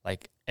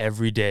like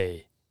every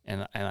day,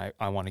 and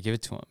I want to give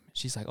it to him.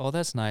 She's like, oh,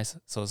 that's nice.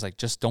 So it's like,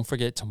 just don't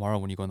forget tomorrow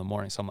when you go in the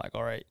morning. So I'm like,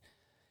 all right.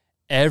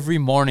 Every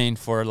morning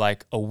for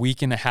like a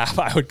week and a half,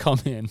 I would come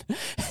in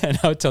and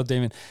I would tell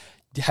Damon,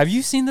 have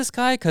you seen this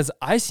guy? Because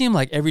I see him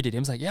like every day.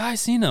 Damon's like, yeah, I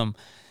seen him.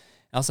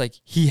 I was like,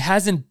 he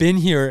hasn't been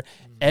here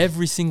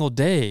every single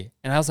day.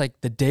 And I was like,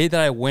 the day that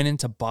I went in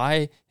to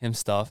buy him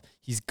stuff,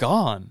 he's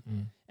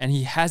gone. And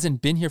he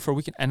hasn't been here for a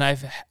weekend. And I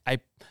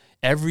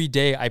every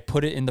day I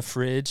put it in the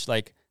fridge,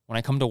 like when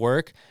I come to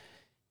work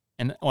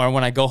or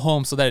when I go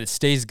home, so that it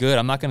stays good.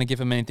 I'm not going to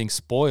give him anything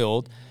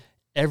spoiled.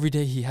 Every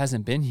day he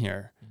hasn't been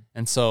here.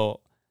 And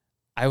so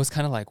I was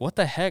kind of like, what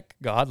the heck,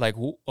 God? Like,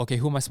 okay,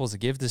 who am I supposed to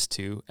give this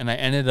to? And I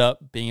ended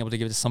up being able to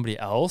give it to somebody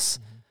else.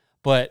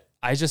 But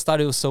I just thought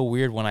it was so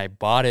weird when I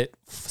bought it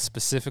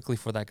specifically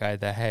for that guy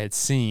that I had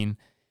seen.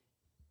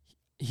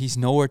 He's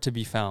nowhere to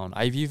be found.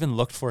 I've even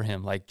looked for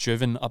him, like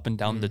driven up and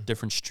down the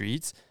different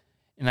streets,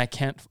 and I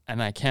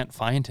can't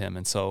find him.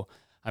 And so,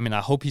 I mean,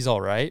 I hope he's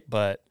all right,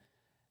 but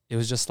it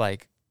was just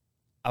like,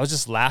 I was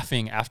just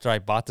laughing after I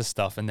bought the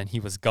stuff and then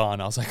he was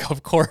gone. I was like,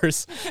 of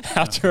course,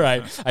 after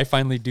I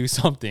finally do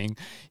something,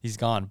 he's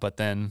gone. But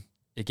then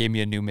it gave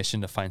me a new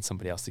mission to find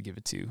somebody else to give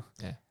it to.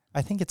 Yeah.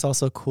 I think it's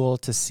also cool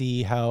to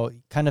see how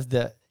kind of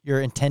your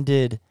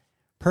intended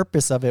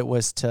purpose of it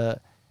was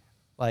to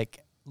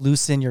like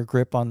loosen your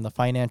grip on the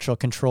financial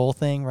control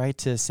thing, right?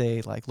 To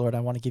say like, Lord, I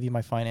want to give you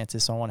my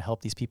finances, so I want to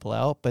help these people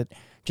out. But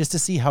just to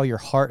see how your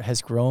heart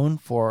has grown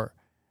for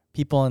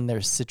people in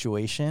their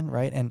situation,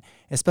 right? And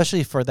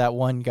especially for that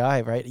one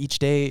guy, right? Each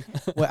day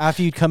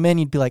after you'd come in,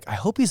 you'd be like, I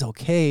hope he's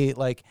okay.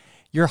 Like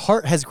your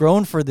heart has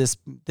grown for this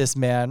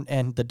man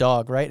and the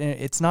dog, right? And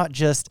it's not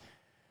just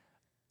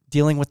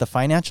dealing with the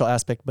financial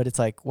aspect, but it's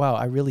like, wow,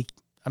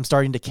 I'm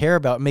starting to care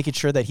about making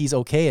sure that he's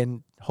okay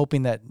and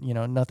hoping that,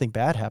 nothing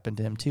bad happened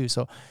to him too.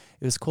 So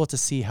it was cool to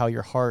see how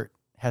your heart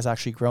has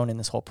actually grown in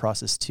this whole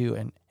process too,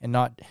 and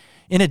not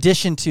in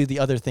addition to the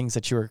other things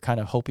that you were kind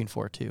of hoping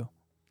for too.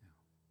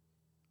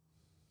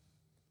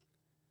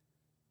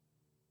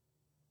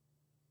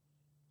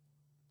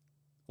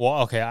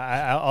 Well, okay,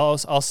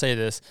 I'll say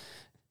this.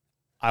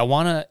 I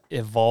want to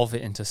evolve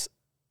it into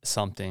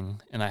something,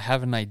 and I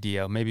have an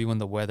idea. Maybe when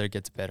the weather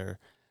gets better,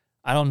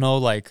 I don't know,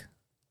 like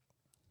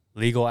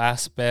legal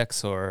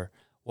aspects or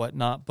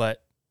whatnot,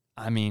 but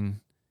I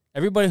mean,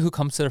 everybody who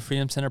comes to the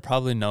Freedom Center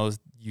probably knows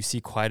you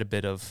see quite a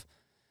bit of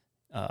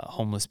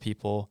homeless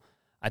people.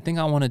 I think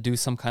I want to do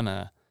some kind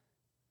of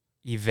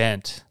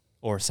event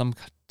or some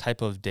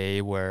type of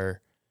day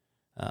where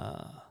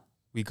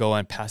we go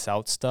and pass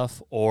out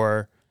stuff,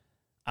 or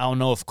I don't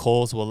know if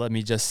Kohl's will let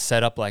me just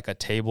set up like a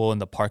table in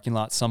the parking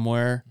lot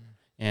somewhere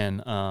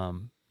and,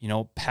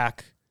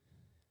 pack.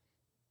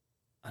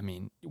 I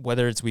mean,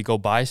 whether it's we go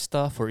buy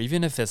stuff or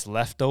even if it's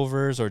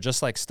leftovers or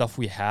just like stuff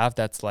we have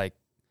that's like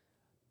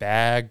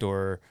bagged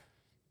or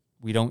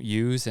we don't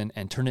use and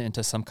turn it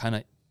into some kind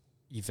of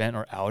event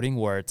or outing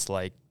where it's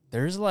like,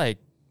 there's like,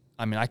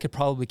 I mean, I could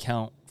probably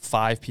count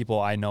 5 people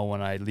I know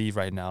when I leave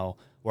right now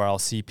where I'll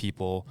see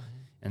people.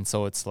 And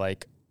so it's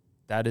like,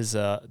 that is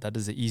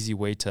an easy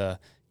way to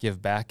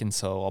give back. And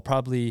so I'll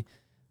probably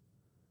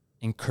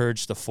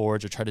encourage the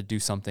Forge or try to do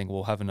something.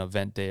 We'll have an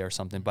event day or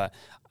something. But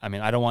I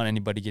mean, I don't want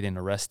anybody getting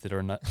arrested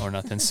or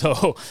nothing.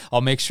 So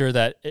I'll make sure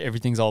that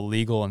everything's all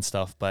legal and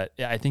stuff. But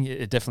yeah, I think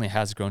it definitely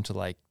has grown to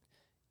like,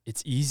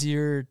 it's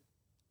easier.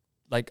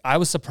 Like I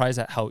was surprised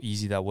at how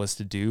easy that was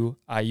to do.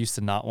 I used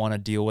to not want to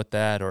deal with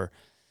that, or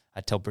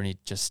I tell Brittany,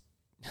 just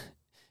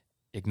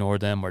ignore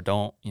them or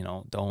don't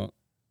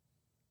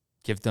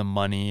give them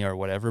money or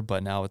whatever.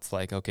 But now it's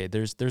like, okay,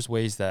 there's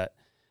ways that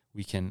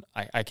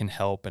I can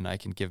help and I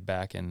can give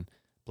back and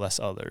bless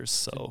others.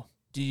 So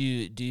do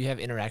you have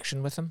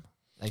interaction with them?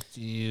 Like,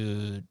 do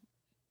you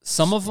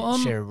some of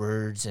them share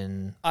words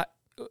and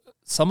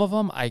some of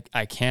them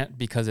I can't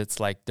because it's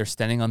like they're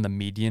standing on the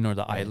median or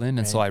the island.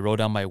 And so I roll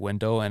down my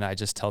window and I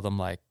just tell them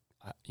like,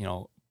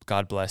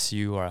 God bless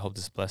you, or I hope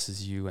this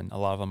blesses you. And a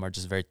lot of them are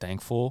just very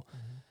thankful.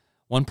 Mm-hmm.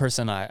 One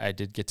person I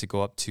did get to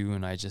go up to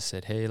and I just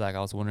said, hey, like I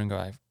was wondering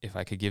if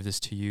I could give this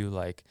to you.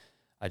 Like,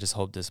 I just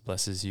hope this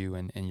blesses you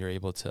and you're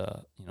able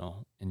to,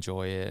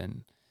 enjoy it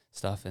and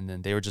stuff. And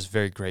then they were just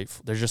very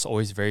grateful. They're just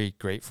always very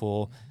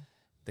grateful.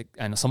 Mm-hmm.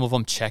 And some of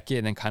them check it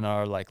and then kind of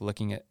are like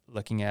looking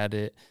at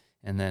it.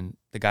 And then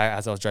the guy,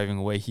 as I was driving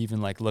away, he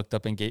even like looked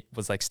up and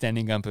was like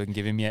standing up and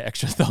giving me an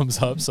extra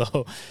thumbs up.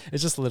 So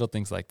it's just little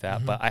things like that.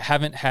 Mm-hmm. But I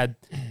haven't had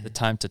the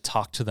time to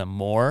talk to them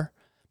more.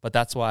 But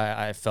that's why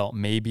I felt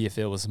maybe if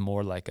it was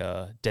more like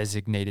a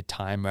designated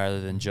time rather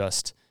than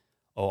just,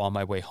 on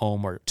my way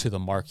home or to the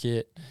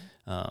market,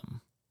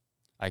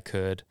 I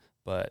could.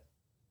 But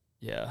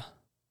yeah.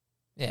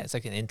 Yeah, it's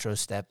like an intro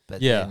step,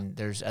 but yeah, then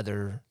there's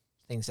other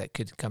things that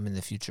could come in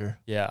the future.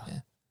 Yeah.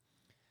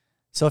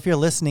 So if you're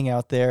listening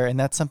out there and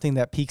that's something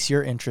that piques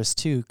your interest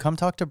too, come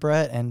talk to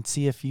Brett and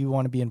see if you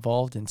want to be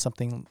involved in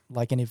something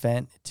like an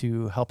event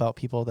to help out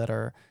people that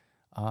are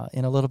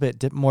in a little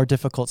bit more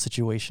difficult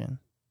situation.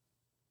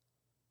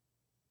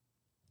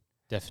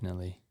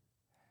 Definitely.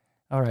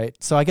 All right.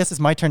 So I guess it's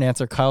my turn to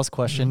answer Kyle's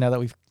question now that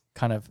we've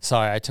kind of...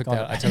 Sorry, I took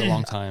a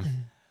long time.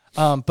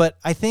 But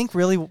I think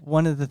really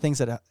one of the things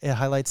that it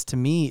highlights to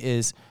me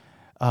is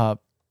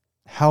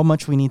how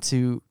much we need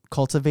to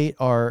cultivate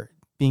our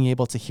being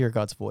able to hear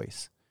God's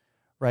voice,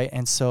 right?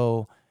 And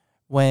so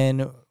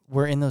when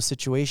we're in those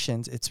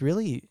situations, it's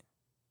really,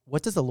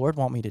 what does the Lord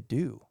want me to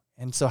do?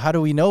 And so how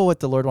do we know what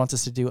the Lord wants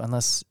us to do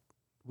unless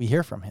we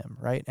hear from him,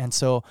 right? And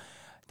so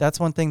that's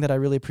one thing that I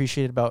really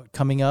appreciated about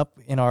coming up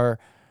in our,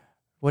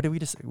 what did we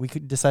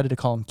decided to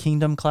call them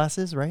kingdom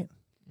classes, right?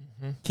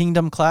 Mm-hmm.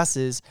 Kingdom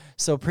classes.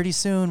 So pretty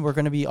soon we're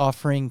going to be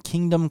offering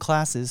kingdom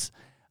classes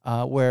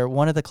where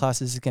one of the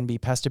classes is going to be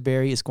Pastor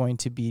Barry is going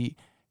to be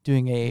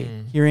doing a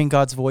Hearing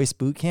God's Voice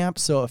boot camp.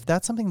 So if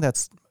that's something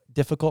that's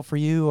difficult for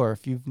you, or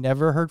if you've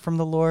never heard from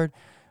the Lord,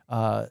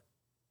 or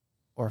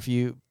if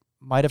you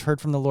might have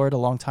heard from the Lord a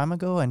long time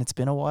ago and it's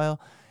been a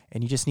while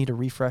and you just need a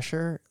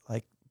refresher,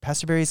 like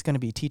Pastor Barry is going to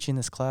be teaching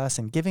this class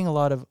and giving a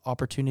lot of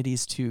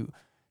opportunities to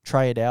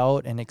try it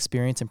out and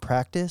experience and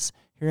practice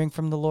hearing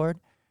from the Lord.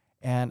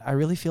 And I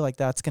really feel like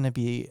that's going to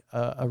be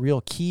a real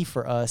key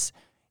for us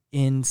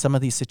in some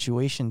of these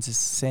situations, is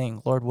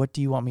saying, Lord, what do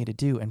you want me to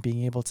do? And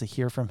being able to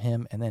hear from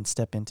him and then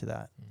step into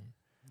that.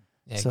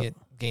 Yeah, so,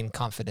 gain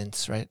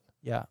confidence, right?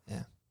 Yeah.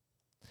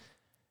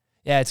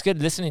 Yeah, it's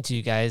good listening to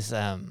you guys.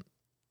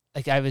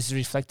 Like I was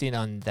reflecting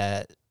on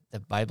the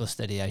Bible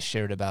study I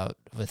shared about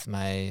with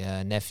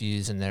my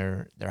nephews and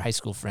their high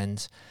school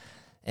friends.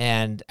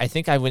 And I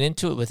think I went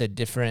into it with a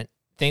different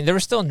thing. There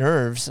were still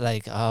nerves,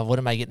 like, what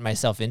am I getting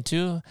myself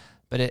into?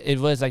 But it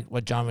was like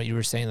what you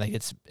were saying, like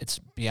it's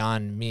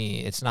beyond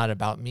me. It's not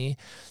about me.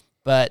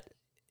 But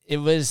it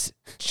was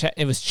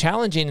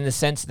challenging in the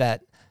sense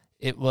that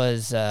it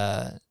was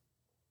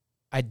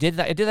I did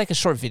like a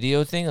short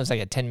video thing. It was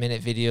like a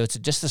 10-minute video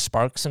to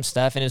spark some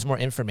stuff, and it was more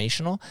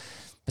informational.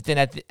 But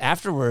then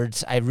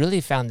afterwards, I really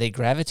found they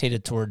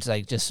gravitated towards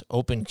like just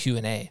open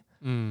Q&A.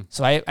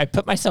 So I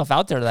put myself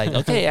out there like,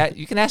 okay,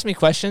 you can ask me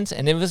questions.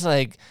 And it was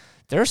like,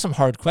 there are some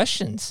hard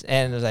questions.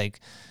 And it was like,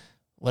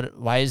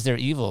 why is there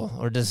evil?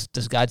 Or does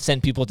God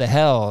send people to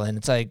hell? And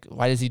it's like,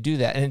 why does he do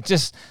that?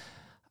 And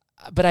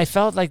but I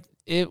felt like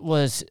it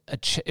was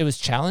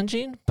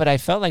challenging, but I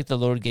felt like the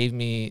Lord gave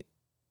me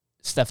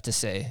stuff to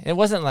say. It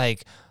wasn't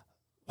like,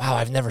 wow,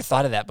 I've never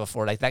thought of that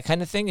before, like that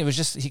kind of thing. It was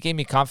just, he gave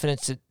me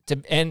confidence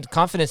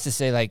to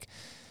say like,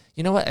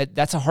 you know what,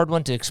 that's a hard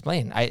one to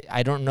explain.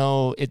 I don't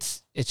know.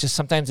 It's just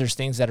sometimes there's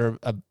things that are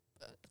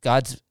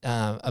God's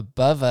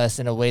above us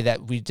in a way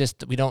that we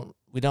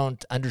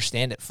don't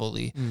understand it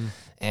fully.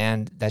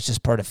 And that's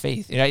just part of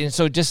faith. You know? And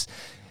so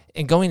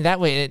and going that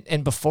way,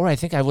 and before I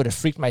think I would have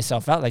freaked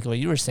myself out, like what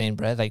you were saying,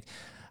 Brett, like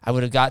I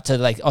would have got to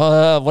like,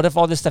 oh, what if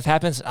all this stuff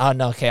happens? Oh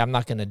no, okay, I'm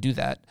not going to do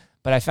that.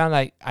 But I found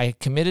like I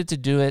committed to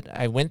do it.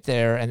 I went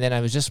there, and then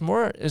it was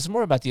more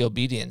about the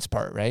obedience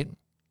part, right?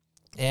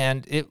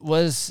 And it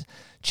was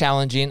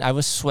challenging. It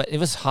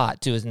was hot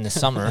too. It was in the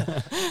summer,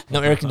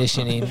 no air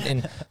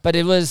conditioning, but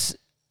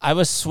I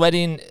was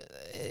sweating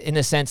in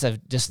a sense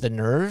of just the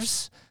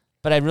nerves.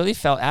 But I really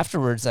felt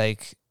afterwards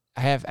like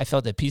I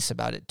felt at peace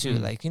about it too.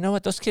 Like, you know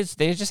what, those kids,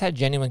 they just had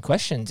genuine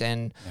questions,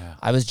 and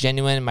I was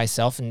genuine in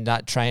myself and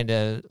not trying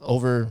to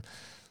over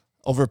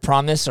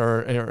promise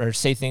or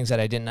say things that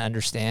I didn't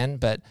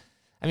understand. But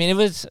I mean, it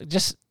was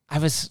just,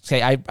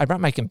 I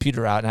brought my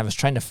computer out and I was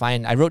trying to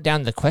I wrote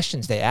down the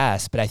questions they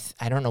asked, but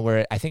I don't know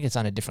where, I think it's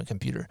on a different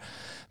computer,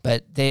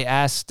 but they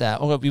asked,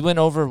 we went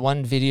over,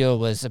 one video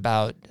was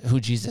about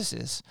who Jesus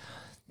is.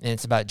 And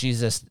it's about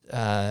Jesus,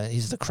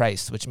 he's the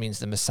Christ, which means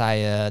the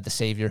Messiah, the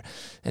Savior.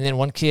 And then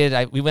one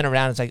kid, we went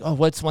around, it's like, oh,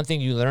 what's one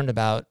thing you learned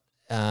about,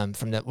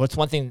 what's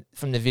one thing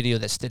from the video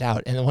that stood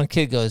out? And then one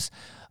kid goes,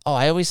 oh,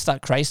 I always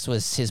thought Christ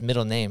was his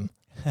middle name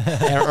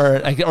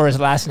or his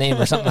last name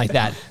or something like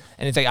that.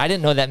 And it's like, I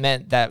didn't know that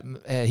meant that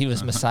he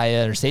was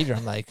Messiah or Savior.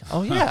 I'm like,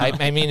 oh yeah.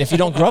 I mean, if you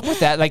don't grow up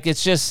with that, like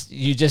it's just,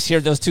 you just hear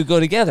those two go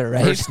together,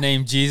 right? First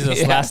name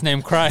Jesus, last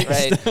name Christ.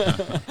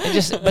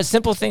 Right. But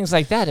simple things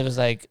like that. It was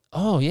like,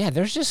 oh yeah,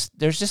 there's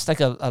just like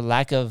a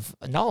lack of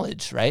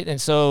knowledge, right?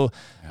 And so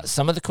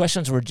some of the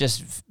questions were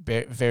just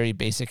very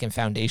basic and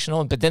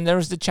foundational, but then there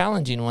was the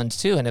challenging ones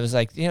too. And it was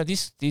like, you know,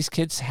 these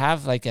kids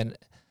have like a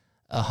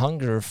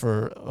hunger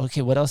for,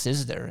 okay, what else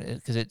is there?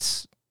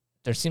 Because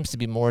there seems to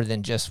be more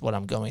than just what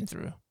I'm going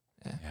through.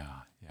 Yeah.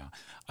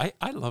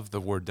 I love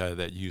the word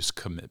that you use,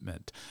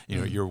 commitment. You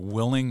know, your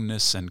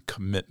willingness and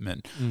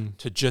commitment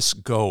to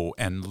just go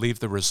and leave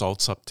the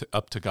results up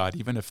to God,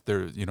 even if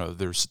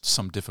there's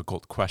some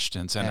difficult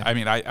questions. And I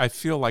mean, I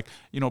feel like,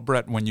 you know,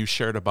 Brett, when you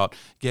shared about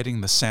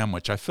getting the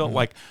sandwich, I felt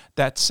like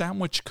that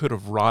sandwich could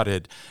have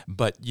rotted,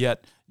 but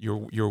yet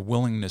your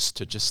willingness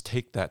to just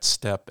take that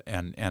step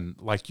and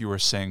like you were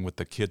saying with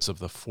the kids of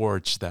the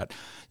Forge, that,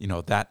 you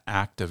know, that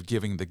act of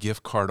giving the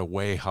gift card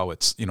away, how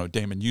it's, you know,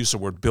 Damon used the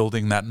word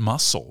building that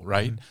muscle,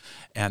 right?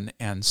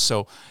 And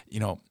so, you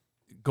know,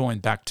 going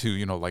back to,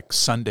 you know, like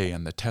Sunday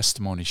and the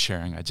testimony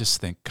sharing, I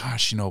just think,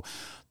 gosh, you know,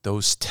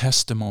 those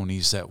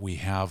testimonies that we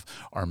have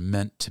are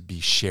meant to be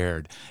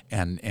shared.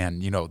 And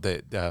you know,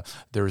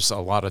 there's a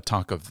lot of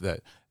talk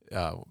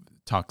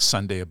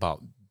Sunday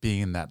about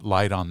being that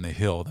light on the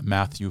hill, the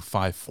Matthew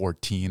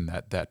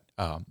 5:14 that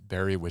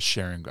Barry was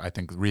sharing, I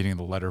think, reading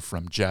the letter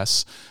from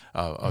Jess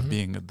of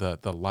being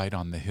the light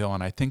on the hill.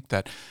 And I think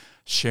that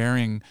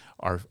sharing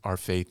our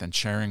faith and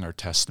sharing our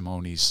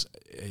testimonies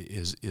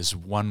is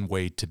one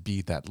way to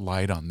be that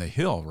light on the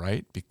hill,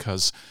 right?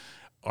 Because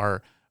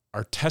our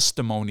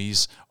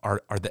testimonies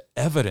are the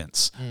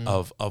evidence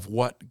of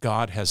what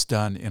God has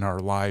done in our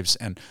lives.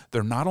 And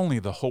they're not only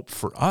the hope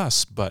for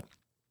us, but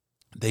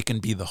they can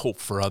be the hope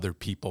for other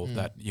people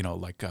that, you know,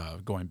 like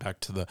going back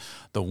to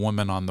the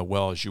woman on the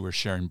well, as you were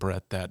sharing,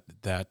 Brett,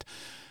 that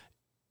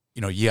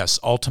you know, yes,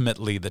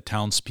 ultimately the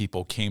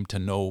townspeople came to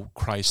know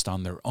Christ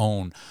on their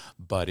own,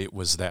 but it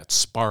was that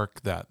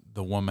spark that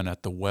the woman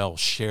at the well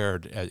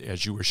shared,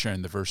 as you were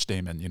sharing the verse,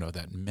 Damon, you know,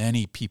 that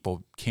many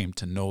people came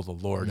to know the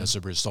Lord as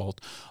a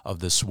result of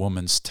this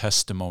woman's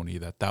testimony,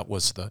 that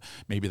was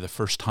maybe the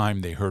first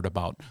time they heard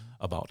about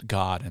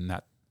God, and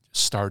that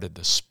started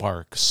the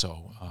spark.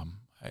 So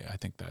I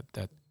think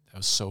that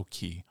was so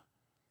key.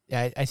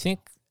 Yeah, I think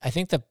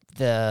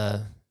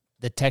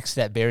the text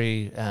that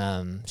Barry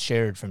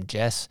shared from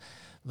Jess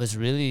was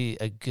really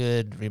a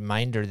good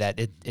reminder that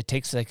it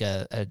takes like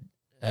a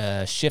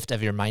shift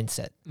of your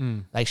mindset.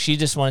 Like she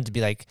just wanted to be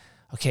like,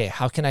 okay,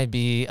 how can I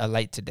be a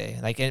light today?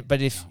 Like,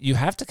 but if you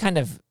have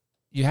to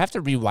you have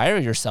to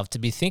rewire yourself to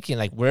be thinking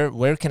like,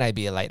 where can I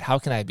be a light? How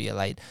can I be a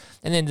light?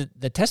 And then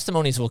the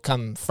testimonies will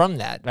come from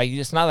that, right?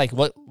 It's not like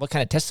what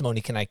kind of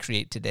testimony can I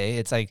create today?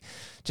 It's like,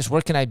 just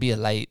where can I be a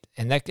light?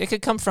 And that it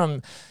could come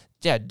from,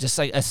 just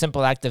like a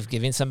simple act of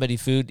giving somebody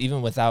food,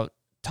 even without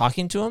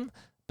talking to them.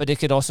 But it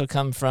could also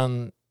come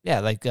from,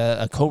 like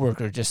a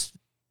coworker just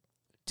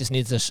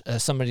needs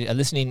a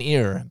listening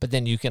ear. But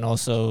then you can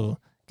also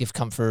give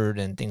comfort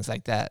and things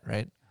like that,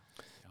 right?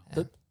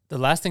 The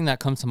last thing that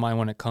comes to mind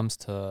when it comes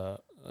to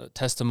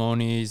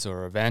testimonies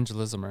or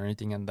evangelism or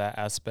anything in that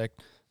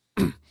aspect,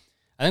 I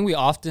think we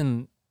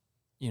often,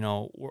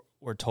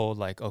 we're told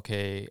like,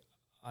 okay,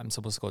 I'm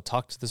supposed to go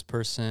talk to this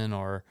person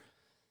or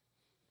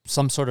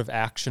some sort of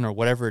action or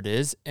whatever it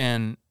is.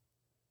 And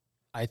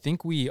I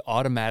think we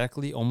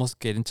automatically almost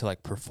get into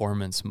like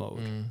performance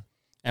mode.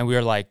 And we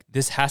are like,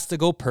 this has to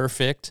go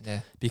perfect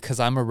because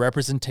I'm a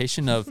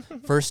representation of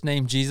first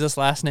name Jesus,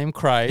 last name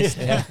Christ.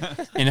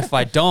 And if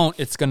I don't,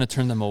 it's going to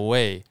turn them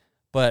away.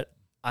 But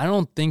I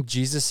don't think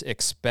Jesus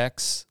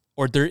expects,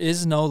 or there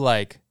is no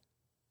like,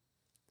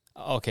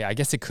 okay, I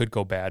guess it could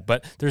go bad,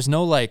 but there's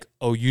no like,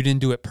 oh, you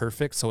didn't do it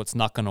perfect, so it's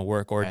not going to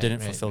work, or it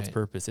didn't fulfill its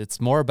purpose.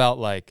 It's more about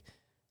like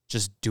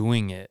just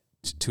doing it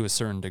to a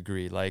certain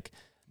degree. Like,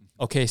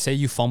 okay, say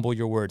you fumble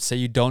your words, say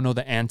you don't know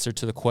the answer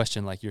to the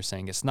question, like you're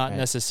saying. It's not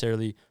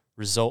necessarily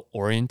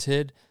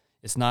result-oriented.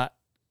 It's not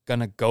going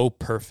to go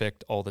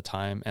perfect all the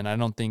time, and I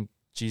don't think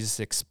Jesus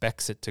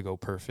expects it to go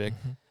perfect,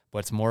 but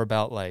it's more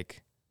about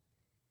like,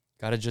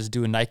 got to just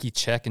do a Nike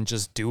check and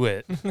just do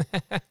it.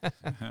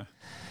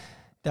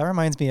 That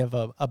reminds me of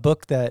a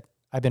book that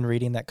I've been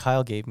reading that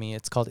Kyle gave me.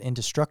 It's called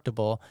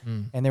Indestructible.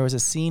 And there was a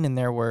scene in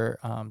there where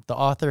the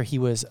author, he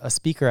was a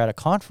speaker at a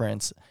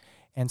conference.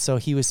 And so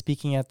he was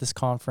speaking at this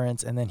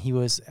conference, and then he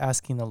was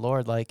asking the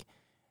Lord, like,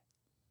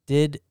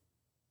 did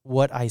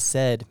what I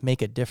said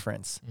make a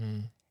difference?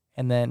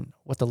 And then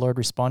what the Lord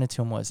responded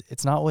to him was,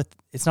 it's not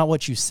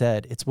what you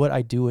said, it's what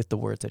I do with the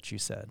words that you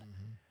said.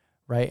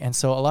 Right. And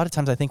so a lot of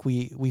times I think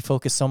we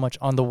focus so much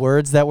on the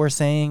words that we're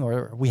saying,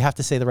 or we have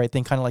to say the right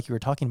thing, kind of like you were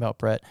talking about,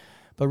 Brett.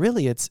 But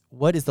really, it's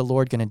what is the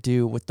Lord going to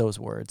do with those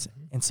words?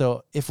 And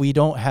so if we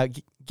don't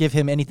give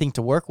him anything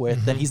to work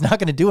with, then he's not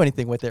going to do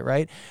anything with it,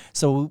 right?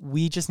 So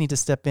we just need to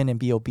step in and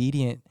be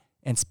obedient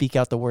and speak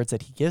out the words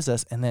that he gives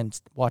us, and then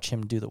watch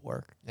him do the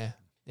work.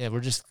 Yeah, we're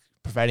just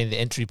providing the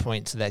entry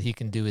point so that he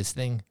can do his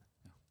thing.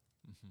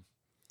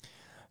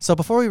 So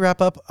before we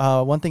wrap up,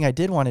 one thing I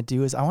did want to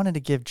do is I wanted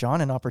to give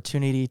John an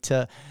opportunity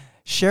to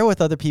share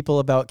with other people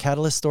about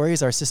Catalyst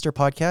Stories, our sister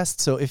podcast.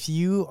 So if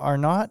you are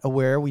not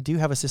aware, we do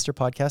have a sister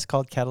podcast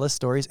called Catalyst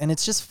Stories, and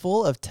it's just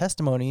full of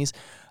testimonies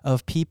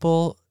of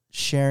people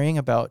sharing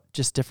about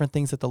just different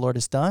things that the Lord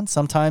has done.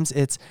 Sometimes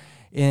it's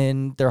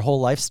in their whole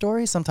life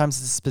story, sometimes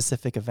it's a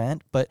specific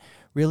event, but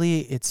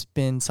really it's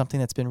been something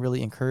that's been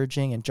really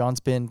encouraging, and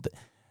John's been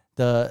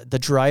the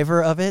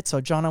driver of it.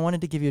 So John, I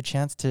wanted to give you a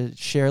chance to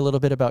share a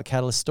little bit about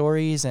Catalyst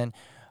Stories and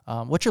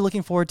what you're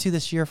looking forward to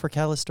this year for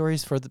Catalyst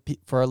Stories for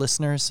our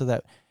listeners, so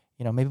that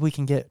maybe we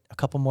can get a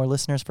couple more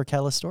listeners for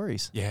Catalyst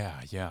Stories. Yeah.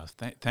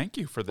 Thank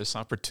you for this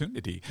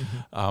opportunity.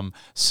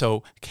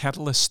 So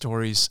Catalyst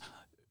Stories,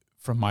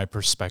 from my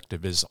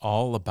perspective, is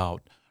all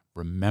about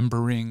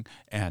remembering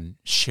and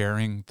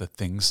sharing the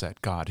things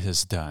that God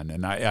has done.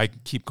 And I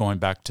keep going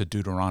back to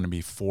Deuteronomy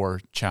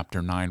 4,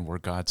 chapter 9, where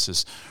God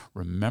says,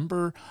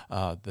 remember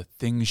the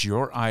things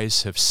your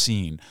eyes have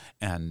seen,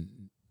 and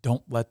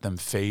don't let them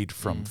fade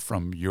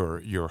from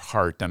your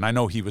heart. And I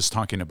know he was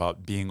talking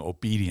about being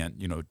obedient,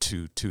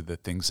 to the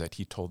things that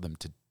he told them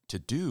to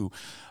do,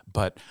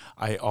 but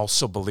I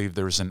also believe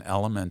there's an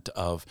element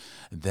of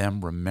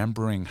them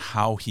remembering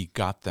how he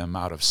got them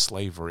out of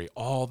slavery,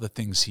 all the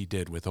things he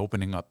did with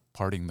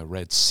parting the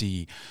Red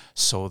Sea,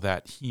 so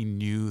that he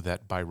knew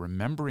that by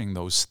remembering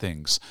those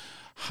things,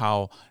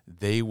 how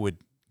they would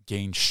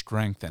gain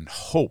strength and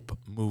hope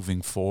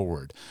moving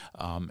forward.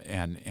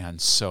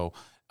 So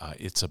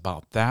it's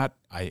about that.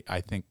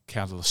 I think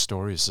Catalyst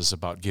Stories is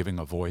about giving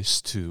a voice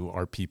to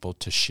our people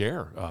to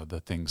share the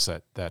things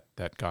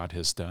that God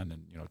has done,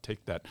 and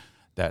take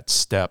that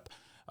step,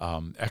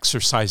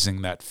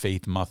 exercising that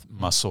faith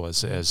muscle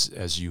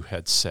as you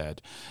had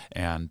said,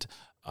 and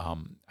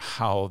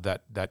how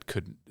that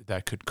could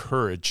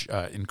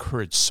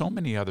encourage so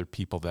many other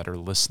people that are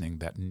listening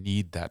that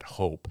need that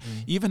hope.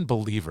 Even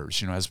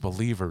believers, as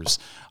believers,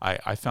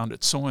 I found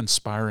it so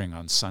inspiring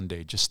on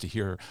Sunday just to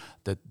hear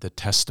the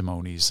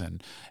testimonies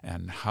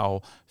and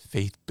how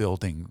faith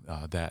building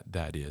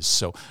that is.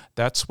 So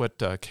that's what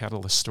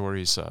Catalyst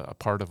Stories, a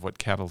part of what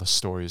Catalyst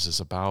Stories is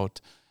about.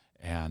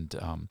 And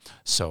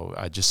so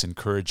I just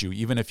encourage you,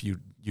 even if you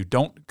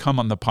don't come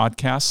on the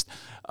podcast,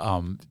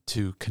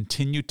 to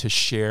continue to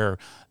share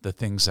the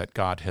things that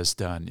God has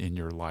done in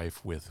your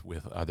life with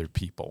other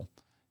people,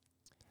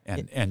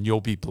 and you'll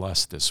be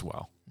blessed as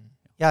well.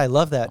 Yeah, I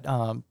love that.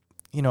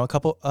 A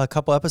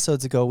couple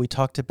episodes ago, we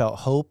talked about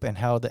hope and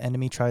how the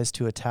enemy tries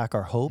to attack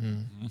our hope.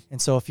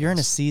 And so if you're in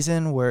a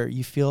season where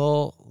you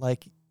feel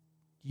like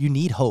you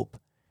need hope,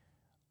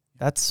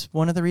 that's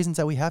one of the reasons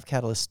that we have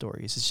Catalyst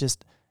Stories. It's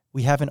just,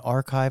 we have an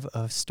archive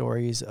of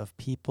stories of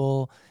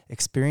people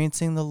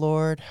experiencing the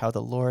Lord, how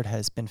the Lord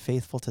has been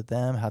faithful to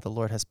them, how the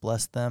Lord has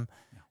blessed them,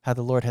 how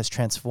the Lord has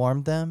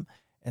transformed them.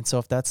 And so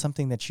if that's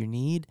something that you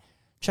need,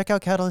 check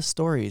out Catalyst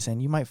Stories,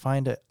 and you might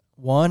find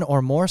one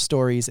or more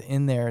stories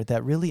in there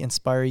that really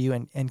inspire you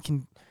and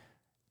can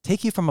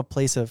take you from a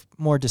place of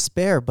more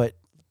despair, but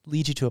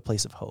lead you to a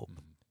place of hope.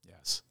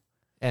 Yes.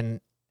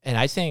 And And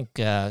I think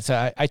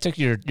so. I took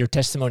your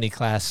testimony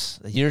class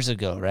years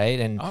ago, right?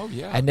 And Oh,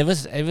 yeah. and it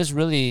was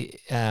really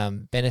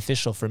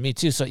beneficial for me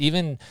too. So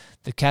even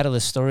the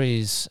Catalyst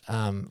Stories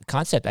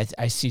concept,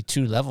 I see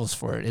two levels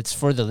for it. It's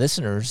for the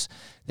listeners;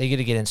 they get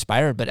to get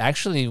inspired. But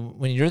actually,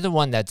 when you're the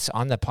one that's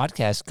on the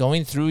podcast,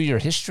 going through your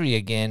history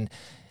again,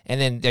 and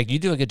then like you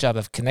do a good job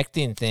of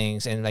connecting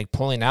things and like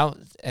pulling out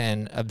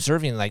and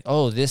observing, like,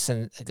 oh, this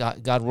and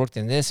God worked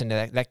in this, and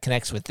that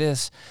connects with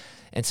this.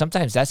 And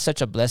sometimes that's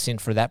such a blessing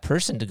for that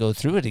person to go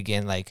through it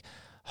again. Like,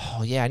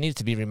 oh yeah, I needed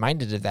to be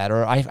reminded of that,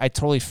 or I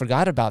totally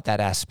forgot about that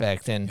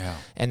aspect. And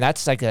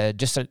that's like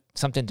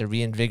something to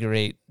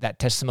reinvigorate that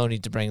testimony,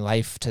 to bring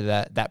life to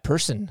that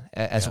person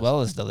as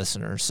well as the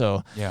listener.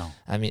 So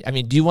I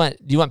mean, do you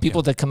want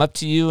people to come up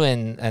to you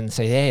and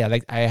say, hey,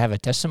 I have a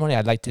testimony,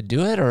 I'd like to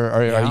do it, or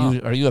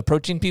are you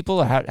approaching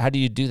people, or how do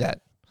you do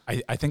that?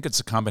 I think it's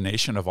a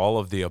combination of all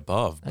of the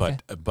above,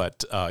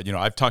 but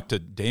I've talked to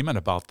Damon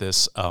about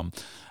this.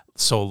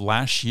 So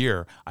last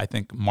year, I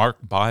think Mark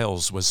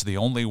Biles was the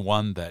only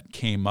one that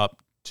came up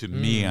to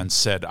me and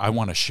said, I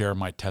want to share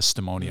my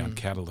testimony on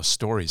Catalyst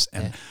Stories.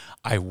 And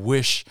I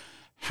wish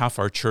half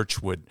our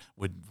church would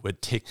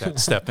take that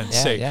step and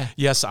say,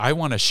 yes, I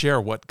want to share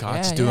what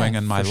God's doing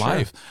in my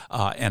life.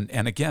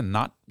 And again,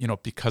 not,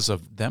 because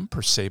of them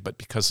per se, but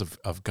because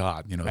of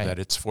God, that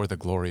it's for the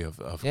glory of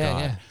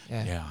God.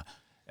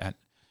 And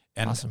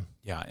awesome.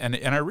 Yeah. And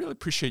I really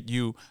appreciate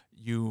you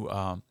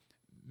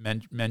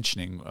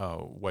mentioning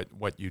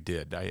what you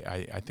did.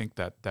 I think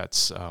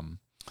that's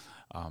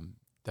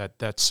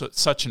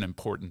such an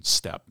important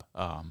step.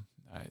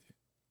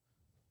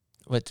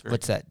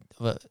 What's that?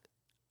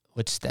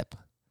 Which step?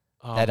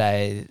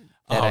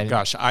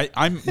 Gosh,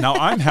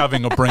 I'm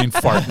having a brain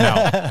fart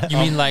now. You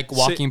mean like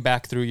walking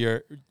back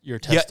through your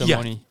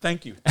testimony? Yeah.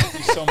 Thank you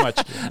so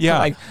much. Yeah,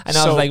 I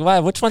was like,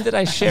 wow, which one did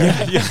I share?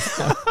 Yeah.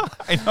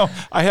 I know.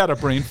 I had a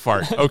brain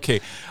fart.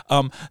 Okay,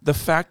 the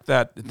fact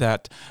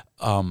that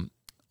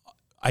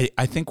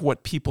I think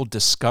what people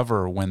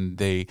discover when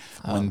they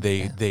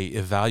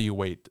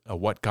evaluate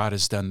what God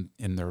has done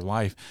in their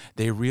life,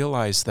 they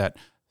realize that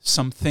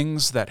some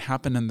things that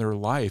happen in their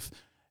life,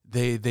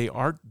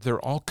 they're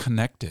all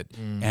connected,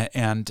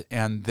 and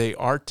they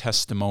are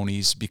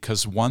testimonies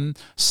because one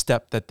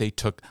step that they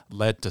took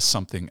led to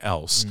something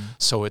else.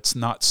 So it's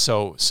not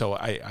so.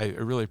 I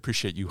really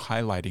appreciate you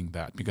highlighting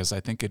that, because I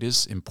think it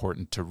is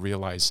important to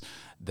realize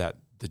that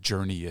the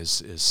journey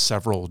is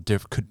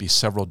could be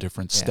several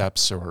different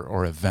steps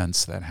or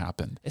events that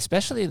happened.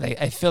 Especially like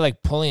I feel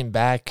like pulling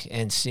back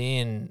and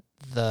seeing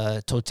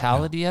the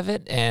totality of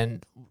it,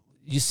 and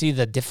you see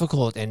the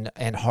difficult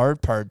and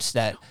hard parts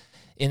that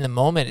in the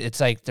moment it's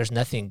like there's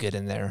nothing good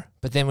in there.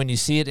 But then when you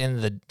see it in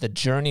the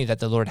journey that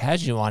the Lord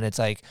has you on, it's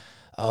like,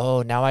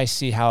 oh, now I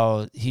see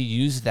how He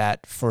used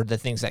that for the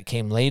things that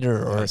came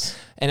later.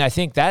 And I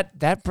think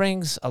that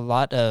brings a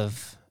lot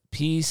of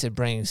peace. It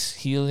brings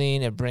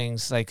healing. It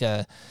brings like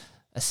a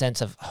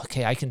sense of,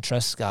 okay, I can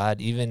trust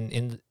God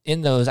even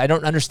in those. I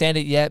don't understand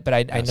it yet, but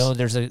I know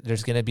there's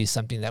going to be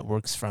something that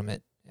works from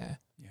it.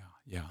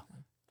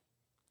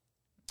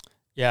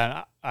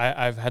 Yeah,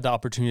 I've had the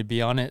opportunity to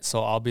be on it,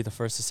 so I'll be the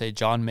first to say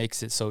John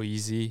makes it so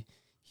easy.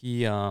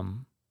 He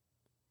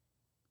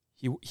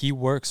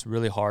works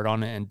really hard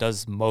on it and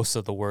does most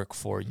of the work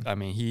for you. I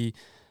mean, he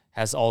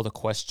has all the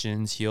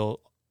questions.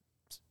 He'll,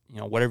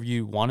 whatever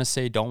you want to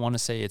say, don't want to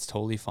say, it's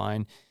totally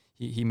fine.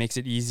 He makes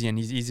it easy, and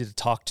he's easy to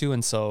talk to.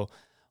 And so,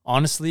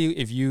 honestly,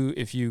 if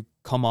you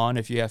come on,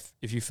 if you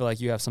feel like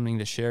you have something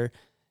to share,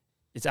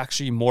 it's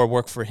actually more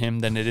work for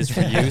him than it is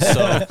for you.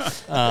 So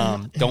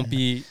don't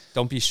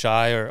be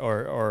shy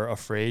or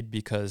afraid,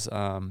 because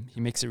he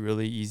makes it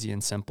really easy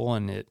and simple,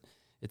 and it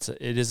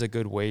is a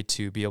good way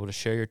to be able to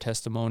share your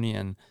testimony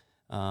and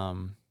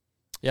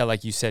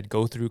like you said,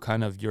 go through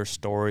kind of your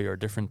story or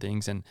different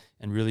things and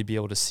really be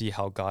able to see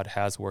how God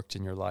has worked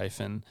in your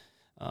life, and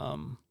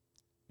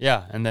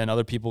and then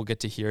other people get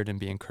to hear it and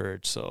be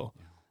encouraged. So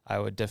I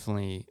would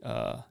definitely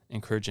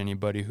encourage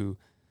anybody who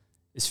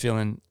is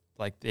feeling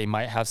like they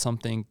might have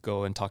something,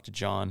 go and talk to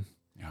John.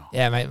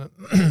 Yeah,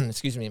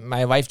 excuse me.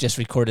 My wife just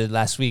recorded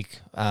last week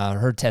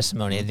her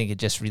testimony. I think it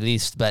just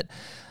released, but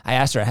I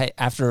asked her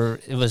after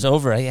it was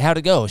over, hey, how'd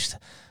it go?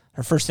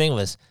 Her first thing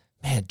was,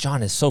 man,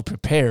 John is so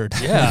prepared.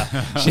 Yeah.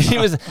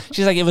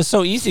 She's like, it was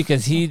so easy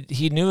because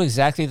he knew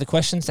exactly the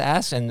questions to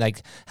ask and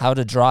like how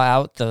to draw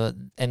out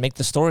and make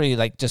the story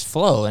like just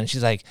flow. And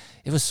she's like,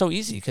 it was so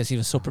easy because he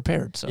was so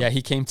prepared. So yeah,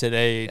 he came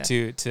today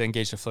to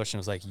engage the flesh and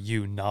was like,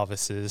 you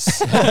novices.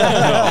 No, not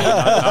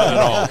at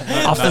all.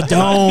 Off the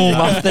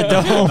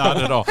dome. Not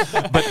at all.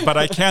 But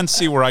I can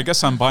see where I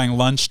guess I'm buying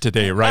lunch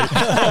today, right?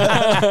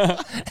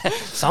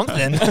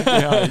 Something.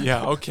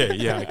 Yeah. Okay.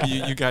 Yeah.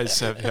 You guys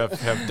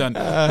have done.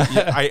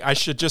 I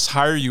should just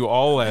hire you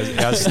all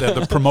as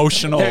the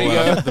promotional,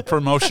 the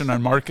promotion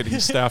and marketing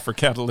staff for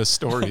Catalyst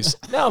Stories.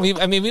 No, we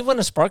want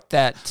to spark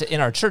that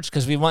in our church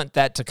because we want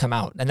that to come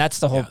out, and that's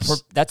the whole.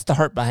 That's the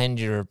heart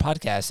behind your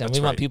podcast, and we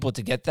want people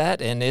to get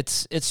that, and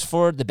it's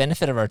for the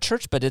benefit of our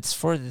church, but it's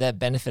for the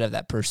benefit of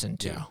that person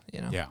too.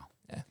 Yeah.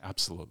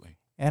 Absolutely.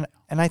 And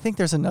I think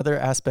there's another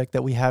aspect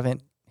that we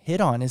haven't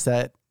hit on is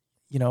that,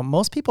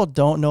 most people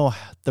don't know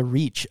the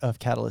reach of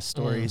Catalyst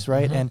Stories,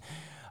 right? Mm-hmm.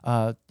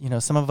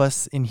 And, some of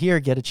us in here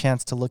get a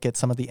chance to look at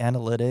some of the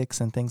analytics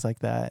and things like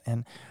that.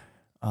 And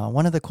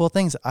one of the cool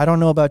things, I don't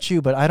know about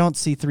you, but I don't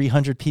see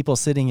 300 people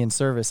sitting in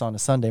service on a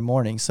Sunday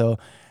morning. So,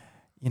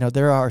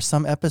 there are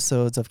some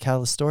episodes of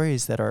Catalyst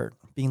Stories that are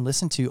being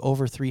listened to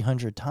over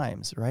 300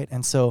 times, right?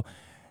 And so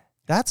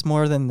that's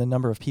more than the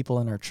number of people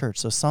in our church.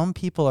 So some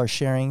people are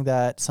sharing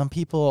that. Some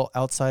people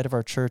outside of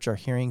our church are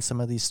hearing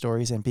some of these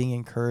stories and being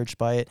encouraged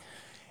by it.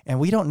 And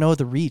we don't know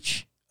the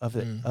reach of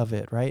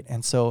it, right?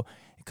 And so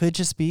it could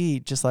just be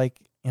just like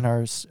in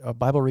our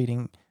Bible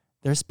reading,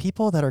 there's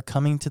people that are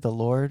coming to the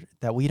Lord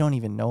that we don't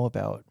even know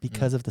about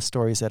because of the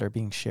stories that are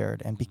being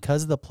shared and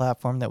because of the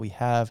platform that we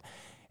have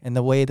and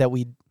the way that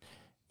we,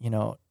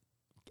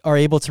 are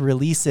able to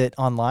release it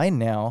online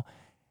now.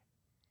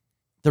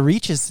 The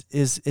reach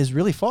is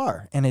really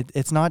far. And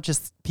it's not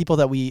just people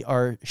that we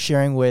are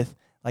sharing with,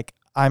 like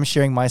I'm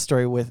sharing my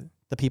story with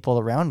the people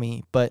around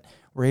me, but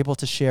we're able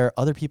to share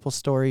other people's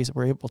stories.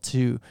 We're able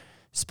to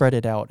spread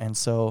it out. And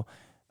so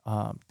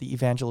the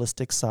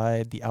evangelistic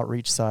side, the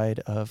outreach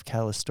side of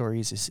Catalyst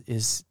Stories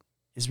is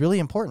really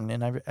important.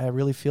 And I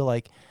really feel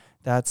like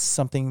that's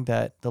something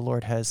that the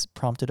Lord has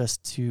prompted us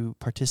to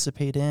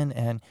participate in.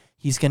 And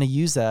he's going to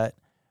use that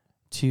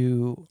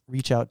to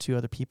reach out to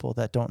other people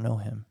that don't know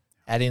him.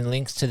 Adding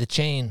links to the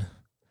chain.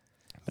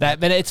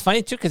 But it's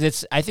funny too,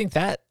 because I think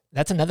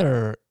that's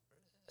another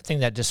thing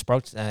that just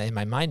sparked in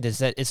my mind is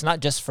that it's not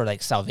just for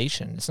like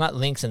salvation. It's not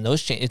links in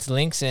those chains. It's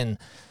links in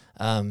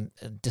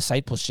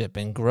discipleship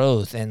and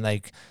growth and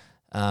like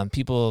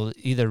people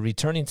either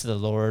returning to the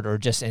Lord or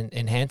just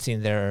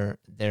enhancing their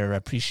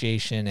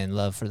appreciation and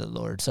love for the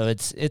Lord. So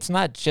it's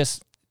not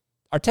just,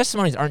 our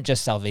testimonies aren't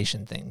just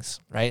salvation things,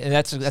 right? And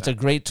that's a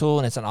great tool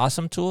and it's an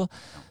awesome tool.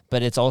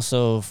 But it's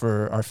also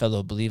for our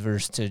fellow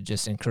believers to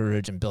just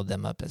encourage and build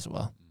them up as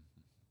well.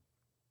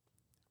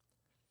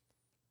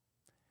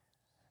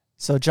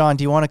 So, John,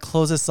 do you want to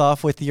close us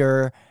off with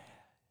your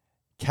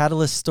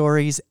Catalyst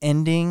Stories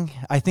ending?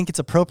 I think it's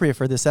appropriate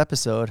for this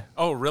episode.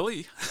 Oh,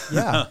 really?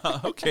 Yeah.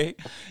 Okay.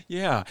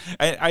 Yeah.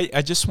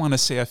 I just want to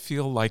say I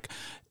feel like,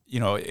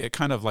 it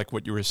kind of like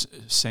what you were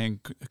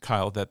saying,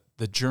 Kyle, that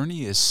the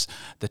journey is,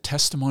 the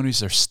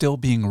testimonies are still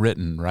being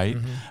written, right?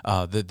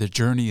 Mm-hmm. The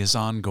journey is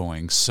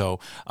ongoing. So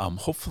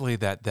hopefully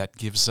that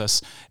gives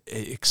us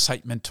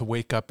excitement to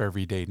wake up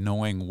every day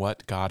knowing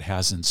what God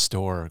has in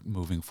store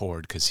moving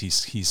forward, because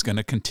he's going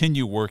to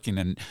continue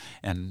working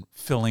and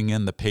filling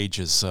in the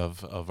pages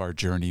of our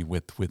journey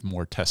with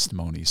more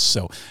testimonies.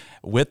 So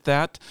with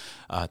that,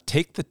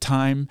 take the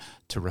time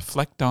to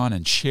reflect on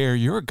and share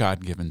your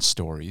God-given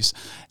stories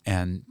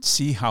and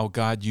see how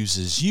God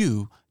uses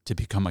you to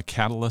become a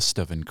catalyst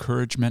of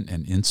encouragement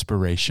and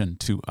inspiration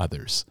to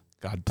others.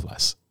 God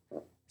bless.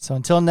 So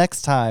until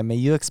next time, may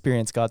you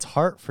experience God's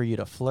heart for you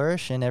to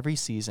flourish in every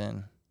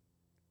season.